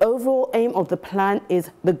 The overall aim of the plan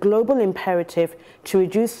is the global imperative to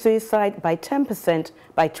reduce suicide by 10%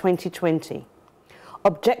 by 2020.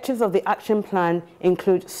 Objectives of the action plan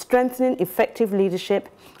include strengthening effective leadership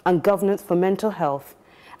and governance for mental health,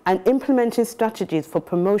 and implementing strategies for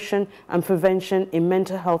promotion and prevention in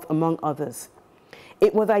mental health, among others.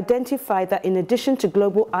 It was identified that in addition to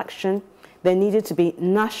global action, there needed to be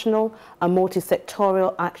national and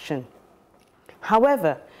multi-sectorial action.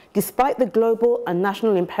 However, despite the global and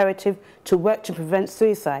national imperative to work to prevent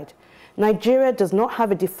suicide, Nigeria does not have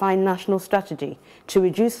a defined national strategy to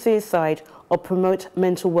reduce suicide or promote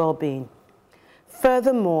mental well-being.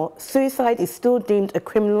 Furthermore, suicide is still deemed a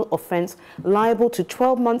criminal offence liable to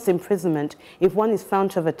 12 months imprisonment if one is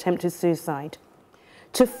found to have attempted suicide.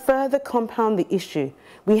 To further compound the issue,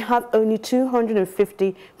 we have only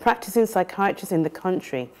 250 practicing psychiatrists in the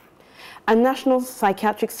country, and national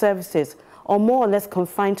psychiatric services are more or less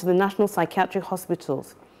confined to the national psychiatric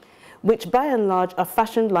hospitals, which by and large are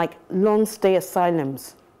fashioned like long-stay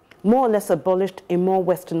asylums, more or less abolished in more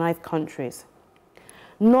westernized countries.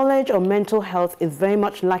 Knowledge of mental health is very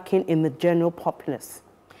much lacking in the general populace.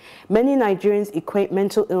 Many Nigerians equate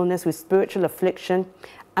mental illness with spiritual affliction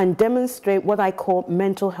and demonstrate what I call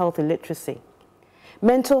mental health illiteracy.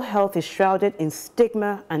 Mental health is shrouded in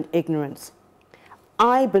stigma and ignorance.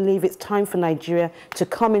 I believe it's time for Nigeria to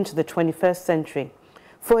come into the 21st century,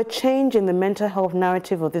 for a change in the mental health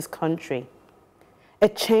narrative of this country, a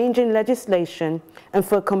change in legislation, and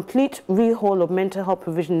for a complete rehaul of mental health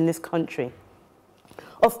provision in this country.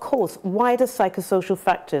 Of course, wider psychosocial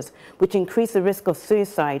factors which increase the risk of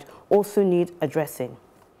suicide also need addressing.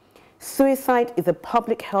 Suicide is a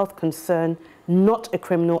public health concern, not a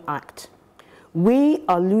criminal act. We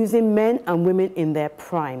are losing men and women in their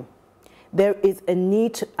prime. There is a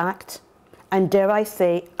need to act, and dare I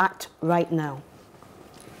say, act right now.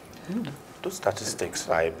 Those statistics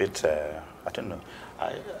are a bit, I don't know.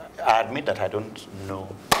 I admit that I don't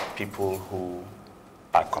know people who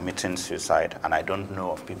are committing suicide, and I don't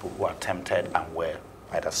know of people who are tempted and were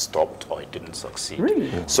either stopped or it didn't succeed. Really?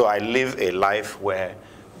 Yeah. So I live a life where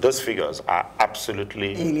those figures are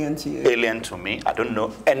absolutely alien to you. Alien to me. I don't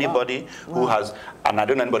know anybody who has, and I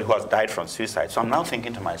don't know anybody who has died from suicide. So I'm now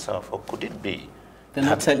thinking to myself, oh, could it be? They're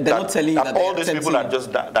not telling you that all these people are just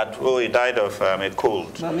he died of a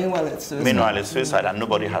cold. But meanwhile, it's suicide. Meanwhile, it's suicide, and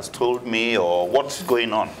nobody has told me or what's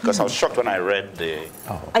going on. Because I was shocked when I read the.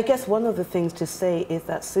 I guess one of the things to say is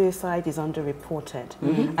that suicide is underreported,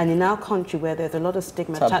 and in our country where there's a lot of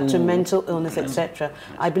stigma attached to mental illness, etc.,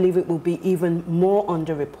 I believe it will be even more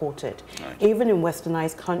underreported. Right. Even in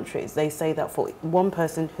westernized countries, they say that for one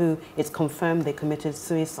person who it's confirmed they committed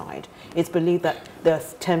suicide, it's believed that there are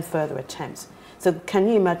 10 further attempts. So can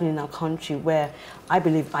you imagine in our country where I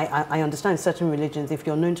believe, I understand certain religions, if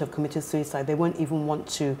you're known to have committed suicide, they won't even want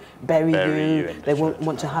to bury you, they won't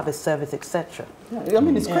want to have a service, etc. Yeah, I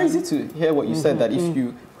mean, it's crazy to hear what you said, that if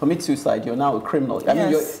you commit suicide, you're now a criminal. I mean,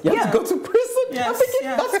 you have to go to prison. I'm thinking,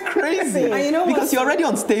 that's crazy. And you know because you're already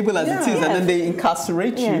unstable as it is, and then they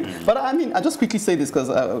incarcerate you. But I mean, I'll just quickly say this because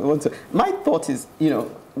I want to. My thought is, you know,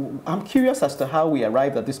 I'm curious as to how we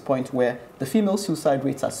arrived at this point where the female suicide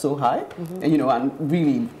rates are so high, you know, and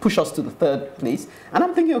really push us to the 3rd place. And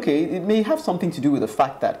I'm thinking, okay, it may have something to do with the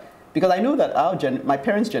fact that, because I know that my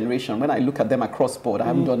parents' generation, when I look at them across board, I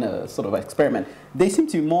haven't done a sort of experiment, they seem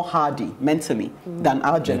to be more hardy mentally than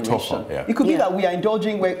our generation. Tougher, It could be that we are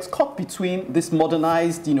indulging, we're caught between this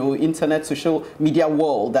modernized, you know, internet, social media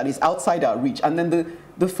world that is outside our reach, and then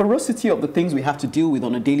the ferocity of the things we have to deal with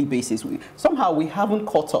on a daily basis. Somehow we haven't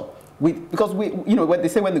caught up. Because you know, when they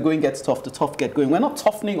say when the going gets tough, the tough get going. We're not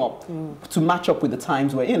toughening up to match up with the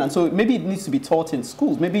times we're in. And so maybe it needs to be taught in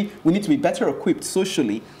schools. Maybe we need to be better equipped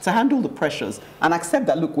socially to handle the pressures and accept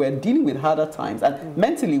that, look, we're dealing with harder times. And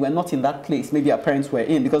mentally, we're not in that place maybe our parents were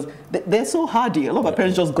in, because they're so hardy. A lot of our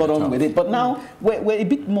parents just got on with it. But now we're a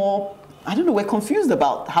bit more, I don't know, we're confused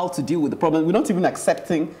about how to deal with the problem. We're not even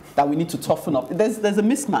accepting that we need to toughen up. There's a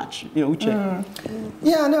mismatch, you know, Uche.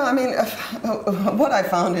 Yeah, no, I mean, what I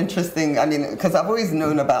found interesting, I mean, because I've always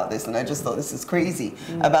known about this, and I just thought this is crazy,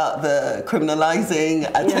 about the criminalizing,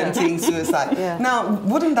 attempting suicide. Now,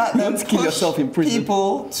 wouldn't that then kill yourself in prison.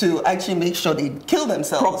 People to actually make sure they kill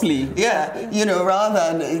themselves? Properly. You know,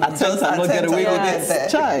 rather than just attempt get away with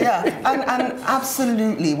it. And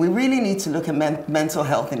absolutely, we really need to look at mental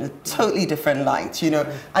health in a totally different light. You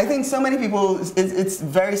know, I think so many people, it's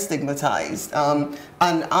very stigmatized, and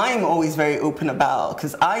I'm always very open about,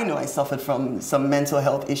 because I know I suffered from some mental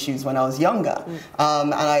health issues when I was younger,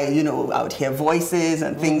 and I would hear voices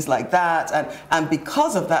and things like that, and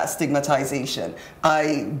because of that stigmatization,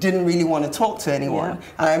 I didn't really want to talk to anyone.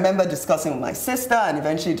 And I remember discussing with my sister and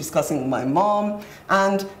eventually discussing with my mom,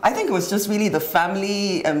 and I think it was just really the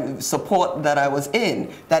family support that I was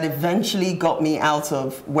in that eventually got me out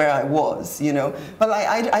of where I was, you know. But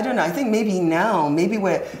I don't know, I think maybe now,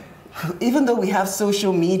 even though we have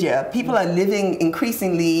social media, people are living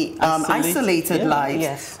increasingly isolated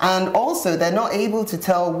lives. And also they're not able to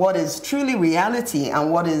tell what is truly reality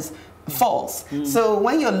and what is false. So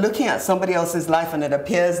when you're looking at somebody else's life and it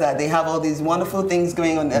appears that they have all these wonderful things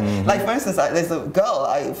going on there, like for instance, there's a girl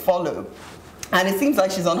I follow, and it seems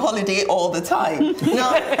like she's on holiday all the time.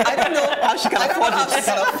 Now, I don't know how she can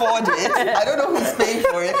afford it. I don't know who's paying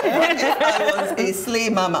for it. But if I was a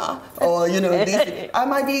slave mama, or I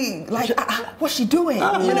might be like, what's she doing?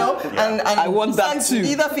 You know, and I want that too.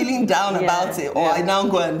 Either feeling down about it, or I now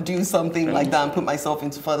go and do something like that and put myself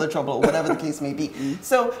into further trouble, or whatever the case may be.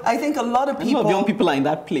 So I think a lot of people, young people are in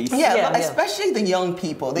that place. But especially the young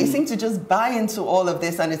people, they seem to just buy into all of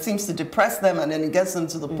this, and it seems to depress them, and then it gets them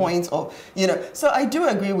to the point of, you know. So I do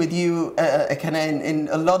agree with you, Ekene, in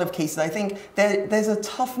a lot of cases. I think there's a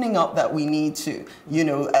toughening up that we need to, you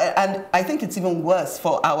know, and I think it's even worse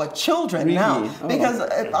for our children now, because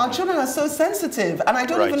our children are so sensitive, and I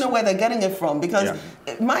don't even know where they're getting it from, because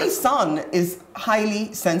my son is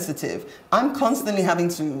highly sensitive. I'm constantly having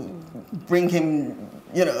to bring him,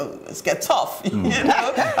 you know, let's get tough. You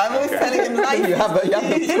know, I'm always telling him, like, you have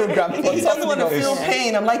the program. He doesn't want to feel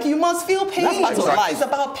pain. I'm like, you must feel pain. It's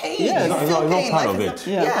about pain. Feel pain. Part of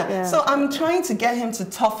it. So I'm trying to get him to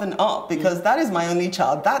toughen up, because that is my only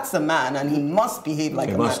child. That's a man, and he must behave like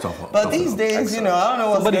a man. But these days, you know, I don't know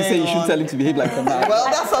what's going on. Somebody say you should tell him to behave like a man. Well,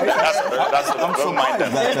 that's okay. I'm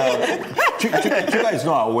surprised that Chuka is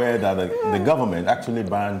not aware that the government actually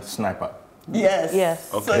banned sniper.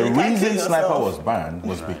 Yes. Okay. So the reason sniper was banned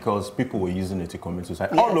was because people were using it to commit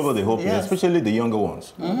suicide all over the whole place, especially the younger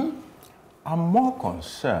ones. I'm more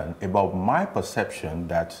concerned about my perception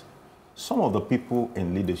that some of the people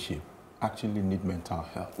in leadership actually need mental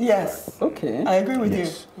health. Yes. Okay. I agree with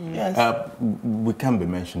Yes. you. Yes. We can't be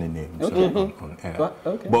mentioning names on air.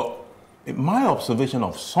 Okay. But my observation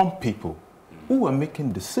of some people who are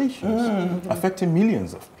making decisions affecting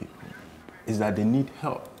millions of people is that they need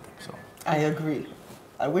help. So I agree.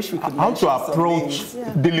 I wish we could how to approach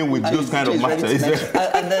dealing with those kind of matters.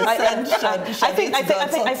 I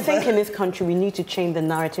think in this country we need to change the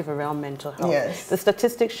narrative around mental health. Yes. The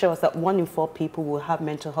statistics show us that 1 in 4 people will have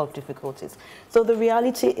mental health difficulties. So the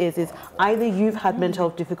reality is either you've had mental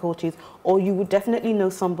health difficulties or you would definitely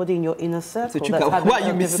know somebody in your inner circle Chuka, that's had why are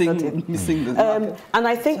you mental difficulties. missing this? And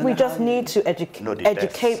I think we just need to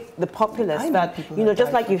educate the populace that, you know,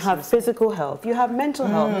 just like you have physical health, you have mental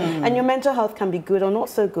health, and your mental health can be good or not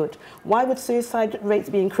so good. Why would suicide rates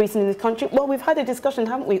be increasing in this country? Well, we've had a discussion,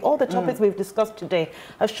 haven't we? All the topics we've discussed today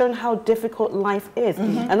have shown how difficult life is.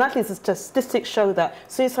 And actually, the statistics show that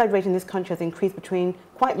suicide rate in this country has increased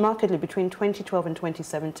quite markedly between 2012 and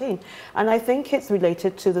 2017. And I think it's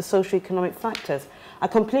related to the socioeconomic factors. I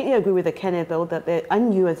completely agree with Ekene, though,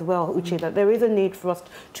 and you as well, Uche, that there is a need for us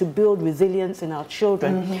to build resilience in our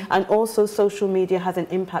children. And also social media has an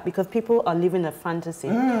impact because people are living a fantasy,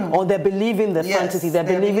 or they're believing the fantasy, they're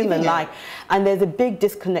believing the lie. And there's a big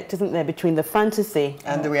disconnect, isn't there, between the fantasy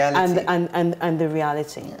and the reality. And the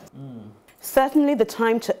reality. Certainly the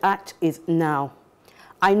time to act is now.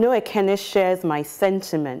 I know Ekene shares my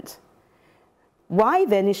sentiment. Why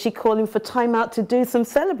then is she calling for time out to do some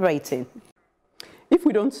celebrating? If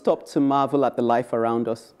we don't stop to marvel at the life around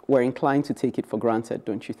us, we're inclined to take it for granted,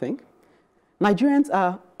 don't you think? Nigerians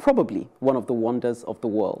are probably one of the wonders of the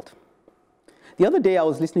world. The other day I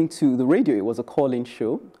was listening to the radio, it was a call-in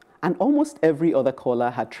show, and almost every other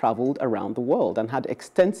caller had traveled around the world and had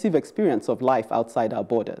extensive experience of life outside our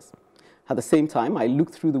borders. At the same time, I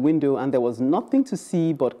looked through the window and there was nothing to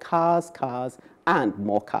see but cars, cars, and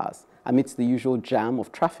more cars amidst the usual jam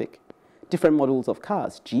of traffic. Different models of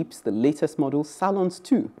cars, Jeeps, the latest models, salons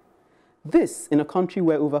too. This in a country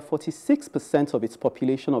where over 46% of its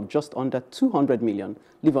population of just under 200 million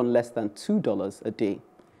live on less than $2 a day.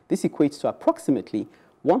 This equates to approximately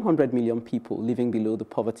 100 million people living below the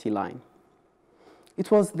poverty line. It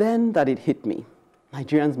was then that it hit me.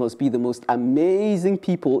 Nigerians must be the most amazing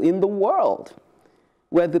people in the world.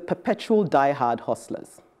 We're the perpetual die-hard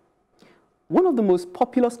hustlers. One of the most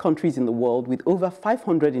populous countries in the world with over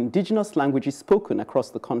 500 indigenous languages spoken across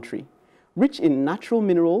the country, rich in natural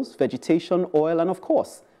minerals, vegetation, oil, and of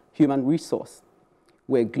course, human resource.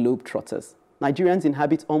 We're globetrotters. Nigerians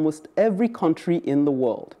inhabit almost every country in the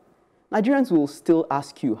world. Nigerians will still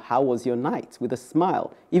ask you, how was your night, with a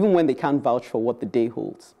smile, even when they can't vouch for what the day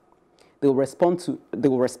holds. They will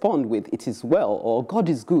respond with, it is well, or God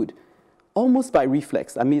is good, almost by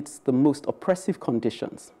reflex amidst the most oppressive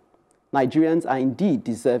conditions. Nigerians are indeed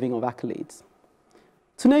deserving of accolades.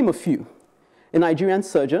 To name a few, a Nigerian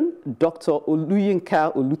surgeon, Dr.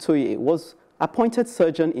 Oluyinka Olutoye, was appointed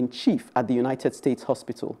surgeon-in-chief at the United States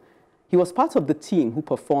Hospital. He was part of the team who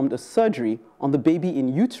performed a surgery on the baby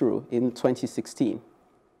in utero in 2016.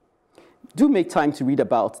 Do make time to read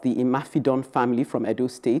about the Imafidon family from Edo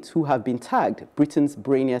State, who have been tagged Britain's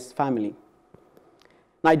brainiest family.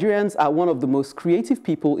 Nigerians are one of the most creative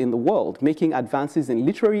people in the world, making advances in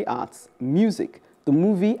literary arts, music, the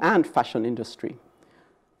movie and fashion industry,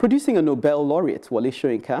 producing a Nobel laureate, Wole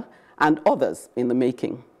Soyinka, and others in the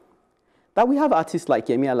making. That we have artists like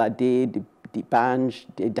Yemi Alade, D'banj,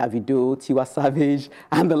 Davido, Tiwa Savage,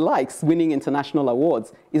 and the likes winning international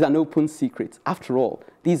awards is an open secret. After all,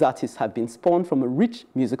 these artists have been spawned from a rich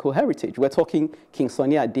musical heritage. We're talking King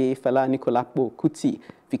Sunny Ade, Fela Anikulapo Kuti,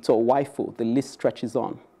 Victor Waifo, the list stretches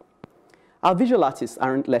on. Our visual artists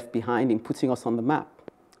aren't left behind in putting us on the map.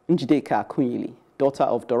 Njideka Akunyili, daughter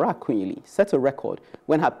of Dora Akunyili, set a record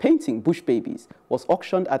when her painting, Bush Babies, was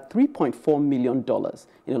auctioned at $3.4 million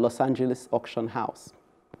in a Los Angeles auction house.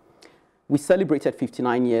 We celebrated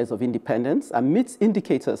 59 years of independence amidst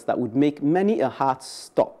indicators that would make many a heart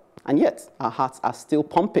stop, and yet our hearts are still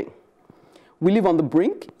pumping. We live on the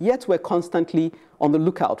brink, yet we're constantly on the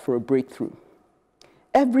lookout for a breakthrough.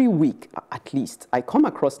 Every week, at least, I come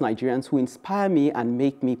across Nigerians who inspire me and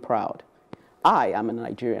make me proud. I am a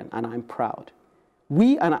Nigerian, and I'm proud.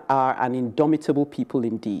 We are an indomitable people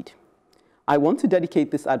indeed. I want to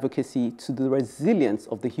dedicate this advocacy to the resilience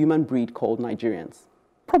of the human breed called Nigerians.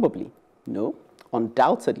 Probably. No,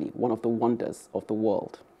 undoubtedly one of the wonders of the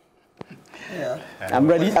world. Yeah. I'm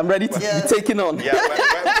ready to be taken on. Yeah,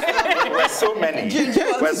 we're so many.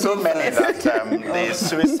 We're so many that the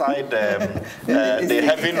suicide, the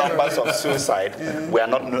heavy numbers of suicide, we are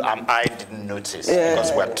not. I didn't notice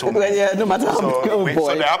because we're too many. Yeah, no matter how.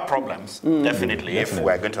 So there are problems, definitely, if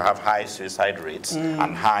we're going to have high suicide rates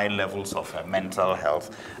and high levels of mental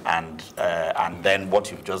health, and then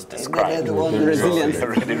what you've just described, resilience.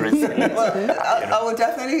 Really resilient. Well, I would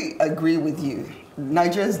definitely agree with you.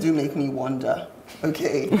 Nigerians do make me wonder.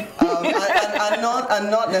 Okay, and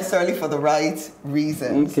not necessarily for the right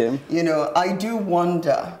reasons. Okay. You know, I do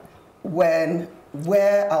wonder where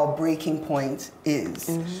our breaking point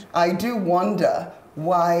is. I do wonder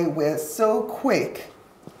why we're so quick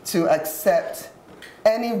to accept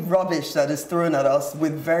any rubbish that is thrown at us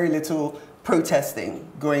with very little protesting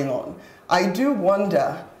going on. I do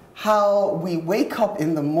wonder how we wake up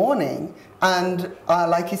in the morning and,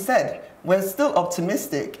 like you said, we're still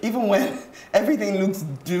optimistic, even when everything looks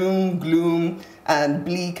doom, gloom, and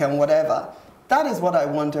bleak and whatever. That is what I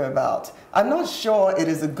wonder about. I'm not sure it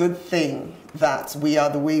is a good thing that we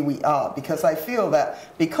are the way we are, because I feel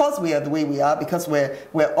that because we are the way we are, because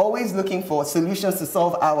we're always looking for solutions to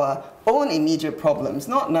solve our own immediate problems,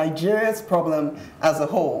 not Nigeria's problem as a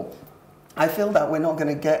whole, I feel that we're not going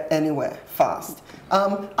to get anywhere fast.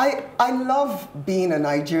 I love being a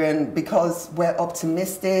Nigerian because we're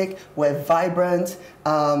optimistic, we're vibrant,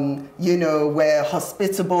 you know, we're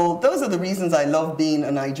hospitable. Those are the reasons I love being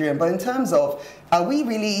a Nigerian. But in terms of, are we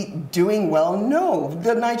really doing well? No.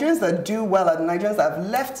 The Nigerians that do well are the Nigerians that have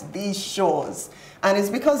left these shores. And it's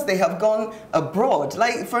because they have gone abroad.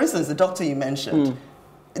 Like, for instance, the doctor you mentioned.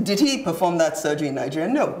 Did he perform that surgery in Nigeria?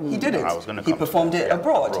 No, he didn't. He performed it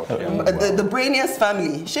abroad. The brainiest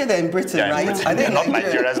family, sure, they're in Britain, right? I think not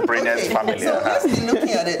Nigeria's brainiest family. So let's be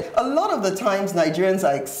looking at it. A lot of the times Nigerians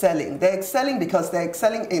are excelling. They're excelling because they're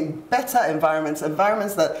excelling in better environments,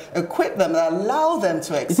 environments that equip them, that allow them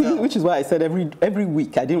to excel. Which is why I said every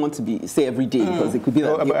week. I didn't want to say every day because it could be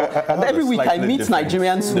that. But every week I meet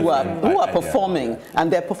Nigerians who are performing, and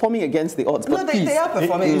they're performing against the odds. No, they are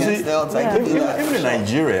performing against the odds. Even in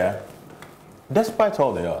Nigeria, despite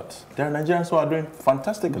all the odds, there are Nigerians who are doing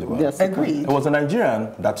fantastically well. Yes, agreed. There was a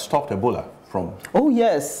Nigerian that stopped Ebola from. Oh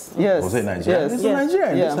yes, yes. Was it Nigeria? Yes, it's a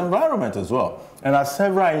Nigerian in this environment as well, and at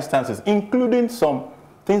several instances, including some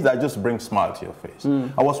things that just bring smile to your face.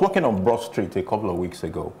 I was walking on Broad Street a couple of weeks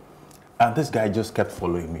ago, and this guy just kept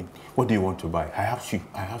following me. What do you want to buy? I have sheep,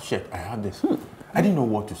 I have shirt, I have this. I didn't know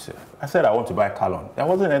what to say. I said I want to buy Calon. There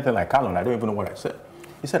wasn't anything like Calon. I don't even know what I said.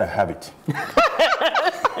 He said, I have it.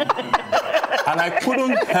 And I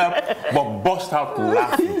couldn't help but burst out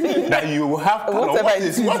laughing that you have whatever it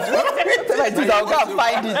is, I'll go and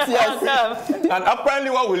find it. Yes. And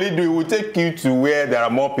apparently, what will he do? He will take you to where there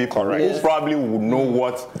are more people who probably would know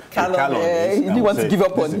what Calon is. He didn't want to give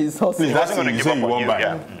up on his hustle. Please, that's going to give up on you.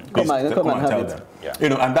 Come and have it. You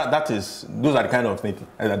know, and those are the kind of things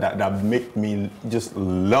that make me just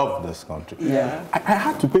love this country. Yeah. I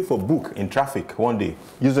had to pay for a book in traffic one day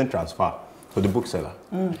using transfer to the bookseller.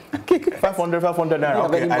 500 naira.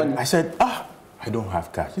 Okay. I said, I don't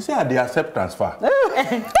have cash. He said, they accept transfer.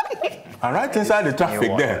 And right inside the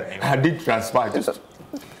traffic there, I did transfer.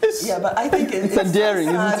 Yeah, but I think it's endearing,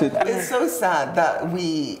 isn't it? It's so sad that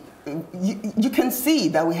you can see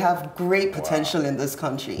that we have great potential in this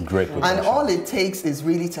country. Great potential. And all it takes is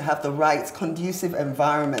really to have the right conducive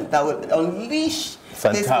environment that would unleash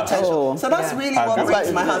this potential. So that's really what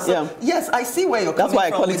breaks my heart. So yes, I see where you're coming from.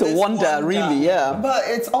 That's why I call it a wonder, really, But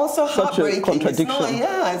it's also heartbreaking. Such a contradiction.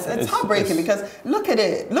 It's heartbreaking because look at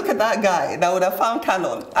it. Look at that guy that would have found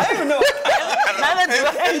Calon. I don't know.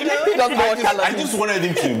 I just wanted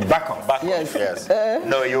him to back off. Yes.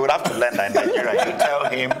 No, you would have to learn that in Nigeria. You tell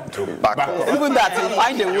him to back off. Even that, he'll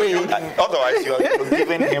find a way. Otherwise, you're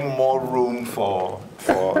giving him more room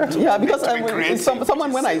because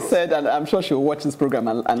someone, when I said, and I'm sure she'll watch this program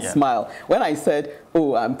and smile, when I said,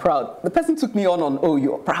 oh, I'm proud, the person took me on, oh,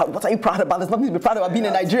 you're proud, what are you proud about? There's nothing to be proud about being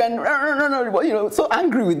a Nigerian. No, you know, so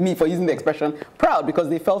angry with me for using the expression proud because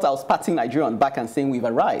they felt I was patting Nigeria on the back and saying we've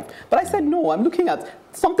arrived. But I said, no, I'm looking at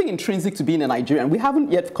something intrinsic to being a Nigerian. We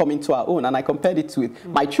haven't yet come into our own, and I compared it with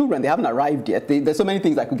my children. They haven't arrived yet. There's so many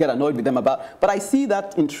things I could get annoyed with them about, but I see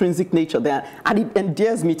that intrinsic nature there, and it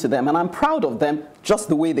endears me to them, and I'm proud of them just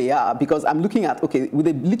the way they are, because I'm looking at, okay, with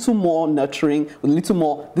a little more nurturing, with a little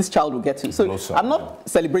more, this child will get to. So I'm not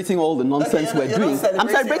celebrating all the nonsense we're doing. I'm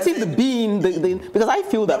celebrating the being, because I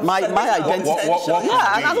feel that my identity.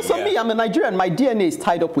 And also me, I'm a Nigerian. My DNA is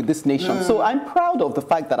tied up with this nation. So I'm proud of the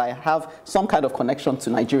fact that I have some kind of connection to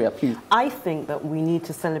Nigeria, please. I think that we need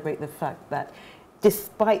to celebrate the fact that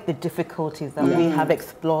despite the difficulties that we have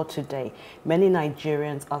explored today, many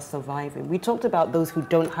Nigerians are surviving. We talked about those who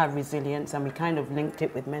don't have resilience, and we kind of linked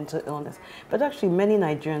it with mental illness. But actually, many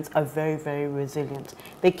Nigerians are very, very resilient.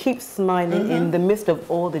 They keep smiling in the midst of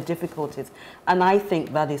all the difficulties. And I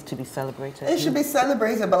think that is to be celebrated. It should be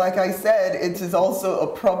celebrated, but like I said, it is also a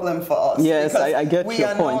problem for us. Yes, I get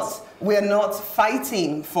your point. We are not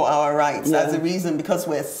fighting for our rights as a reason because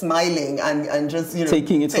we're smiling and just, you know,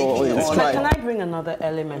 taking it all in stride. Can I bring another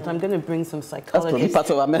element? I'm going to bring some psychology. That's probably part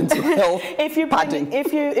of our mental health. If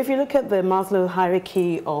you look at the Maslow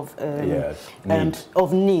hierarchy of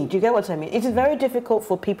need, you get what I mean? It is very difficult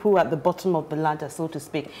for people who are at the bottom of the ladder, so to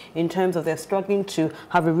speak, in terms of they're struggling to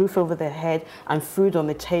have a roof over their head and food on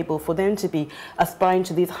the table, for them to be aspiring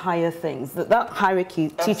to these higher things. That hierarchy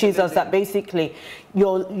teaches us that basically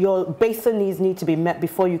your baser needs need to be met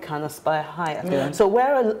before you can aspire higher. Yeah. So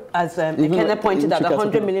whereas, as Ekene pointed out,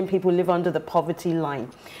 100 million people live under the poverty line.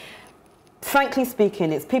 Frankly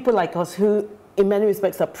speaking, it's people like us who, in many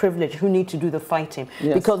respects, are privileged, who need to do the fighting.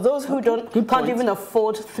 Yes. Because those who can't even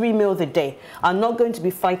afford 3 meals a day are not going to be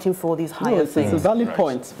fighting for these higher things. It's a valid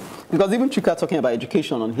point. Because even Chuka, talking about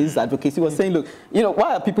education on his advocacy, was saying, look, you know,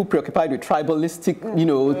 why are people preoccupied with tribalistic, you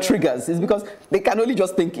know, triggers? It's because they can only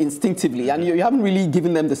just think instinctively, and you haven't really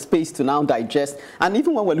given them the space to now digest. And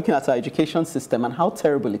even when we're looking at our education system and how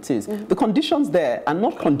terrible it is, the conditions there are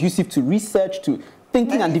not conducive to research, to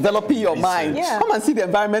thinking and developing your mind. Yeah. Come and see the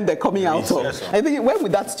environment they're coming out of. I think when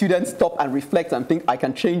would that student stop and reflect and think, I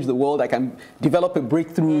can change the world, I can develop a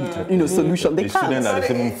breakthrough, you know, solution? They can't. The student that is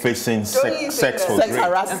even facing sex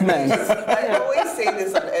harassment. I always say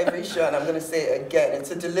this on every show, and I'm going to say it again.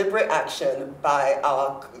 It's a deliberate action by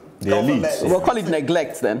our government. We'll call it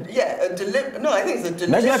neglect then. Yeah, no, I think it's a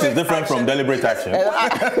deliberate neglect is different from deliberate action.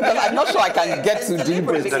 I'm not sure I can get to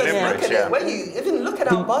deliberate. When you even look at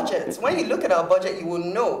our budgets, when you look at our budget, you will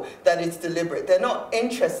know that it's deliberate. They're not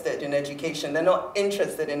interested in education. They're not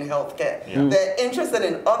interested in healthcare. Yeah. They're interested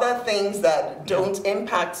in other things that don't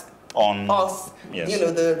impact on us, you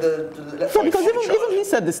know, because even he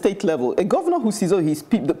said the state level, a governor who sees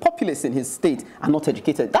the populace in his state are not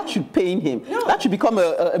educated, that should pain him. No. That should become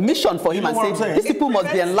a mission for him and say, these people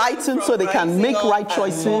must be enlightened so they can make right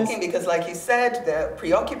choices. Because like he said, they're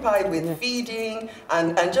preoccupied with feeding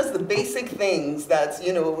and just the basic things that,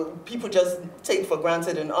 you know, people just take for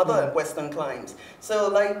granted in other Western climes. So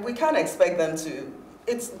like, we can't expect them to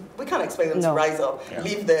to rise up,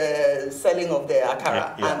 leave the selling of their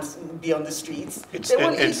akara and be on the streets. It's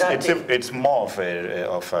more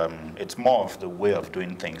of the way of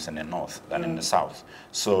doing things in the north than in the south.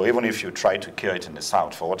 So even if you try to cure it in the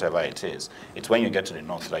south for whatever it is, it's when you get to the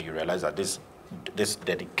north that you realize that this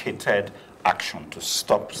dedicated action to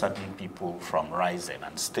stop certain people from rising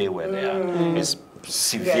and stay where they are is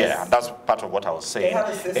severe, and that's part of what I was saying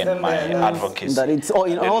in my advocacy. That it's all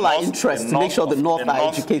in all our interest to make sure the North are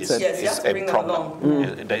educated. Is a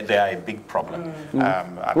problem. They are a big problem.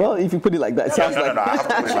 Well, if you put it like that, it sounds like... No, I have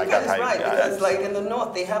to put it like that. Right, because like in the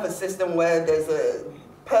North, they have a system where there's a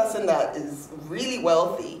person that is really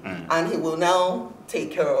wealthy, and he will now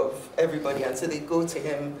take care of everybody, and so they go to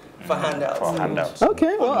him for handouts.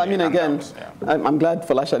 Okay, well, I mean, again, I'm glad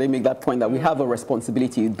Folasade made that point that we have a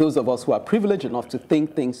responsibility, those of us who are privileged enough to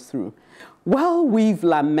think things through. Well, we've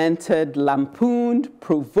lamented, lampooned,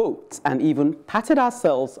 provoked, and even patted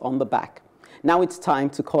ourselves on the back. Now it's time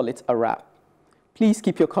to call it a wrap. Please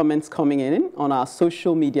keep your comments coming in on our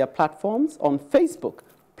social media platforms on Facebook,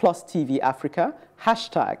 Plus TV Africa,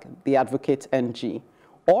 #TheAdvocateNG,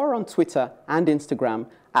 or on Twitter and Instagram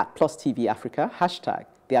at Plus TV Africa,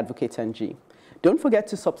 #TheAdvocateNG. Don't forget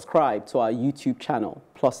to subscribe to our YouTube channel,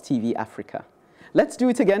 Plus TV Africa. Let's do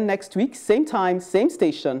it again next week, same time, same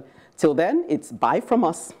station. Till then, it's bye from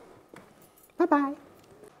us. Bye-bye.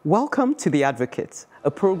 Welcome to The Advocate,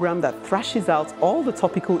 a program that thrashes out all the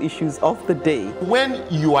topical issues of the day. When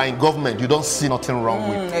you are in government, you don't see nothing wrong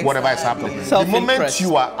with whatever is happening. The moment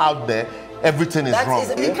you are out there, everything is wrong.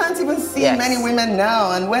 You can't even see many women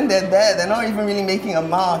now, and when they're there, they're not even really making a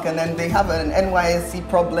mark, and then they have an NYSC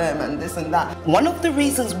problem and this and that. One of the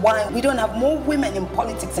reasons why we don't have more women in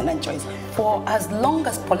politics in Nigeria is for as long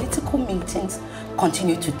as political meetings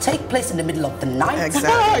continue to take place in the middle of the night.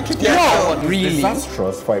 Exactly. Really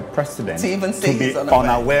disastrous for a president to be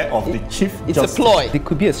unaware of the chief justice. It's a ploy. It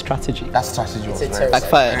could be a strategy. That strategy was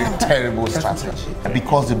very terrible strategy.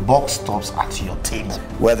 Because the buck stops at your table.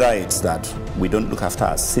 Whether it's that we don't look after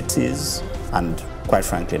our cities, and quite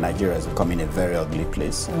frankly, Nigeria is becoming a very ugly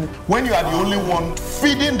place. When you are the only one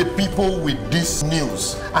feeding the people with this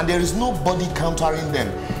news, and there is nobody countering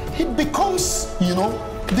them, it becomes, you know,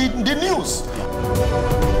 the news.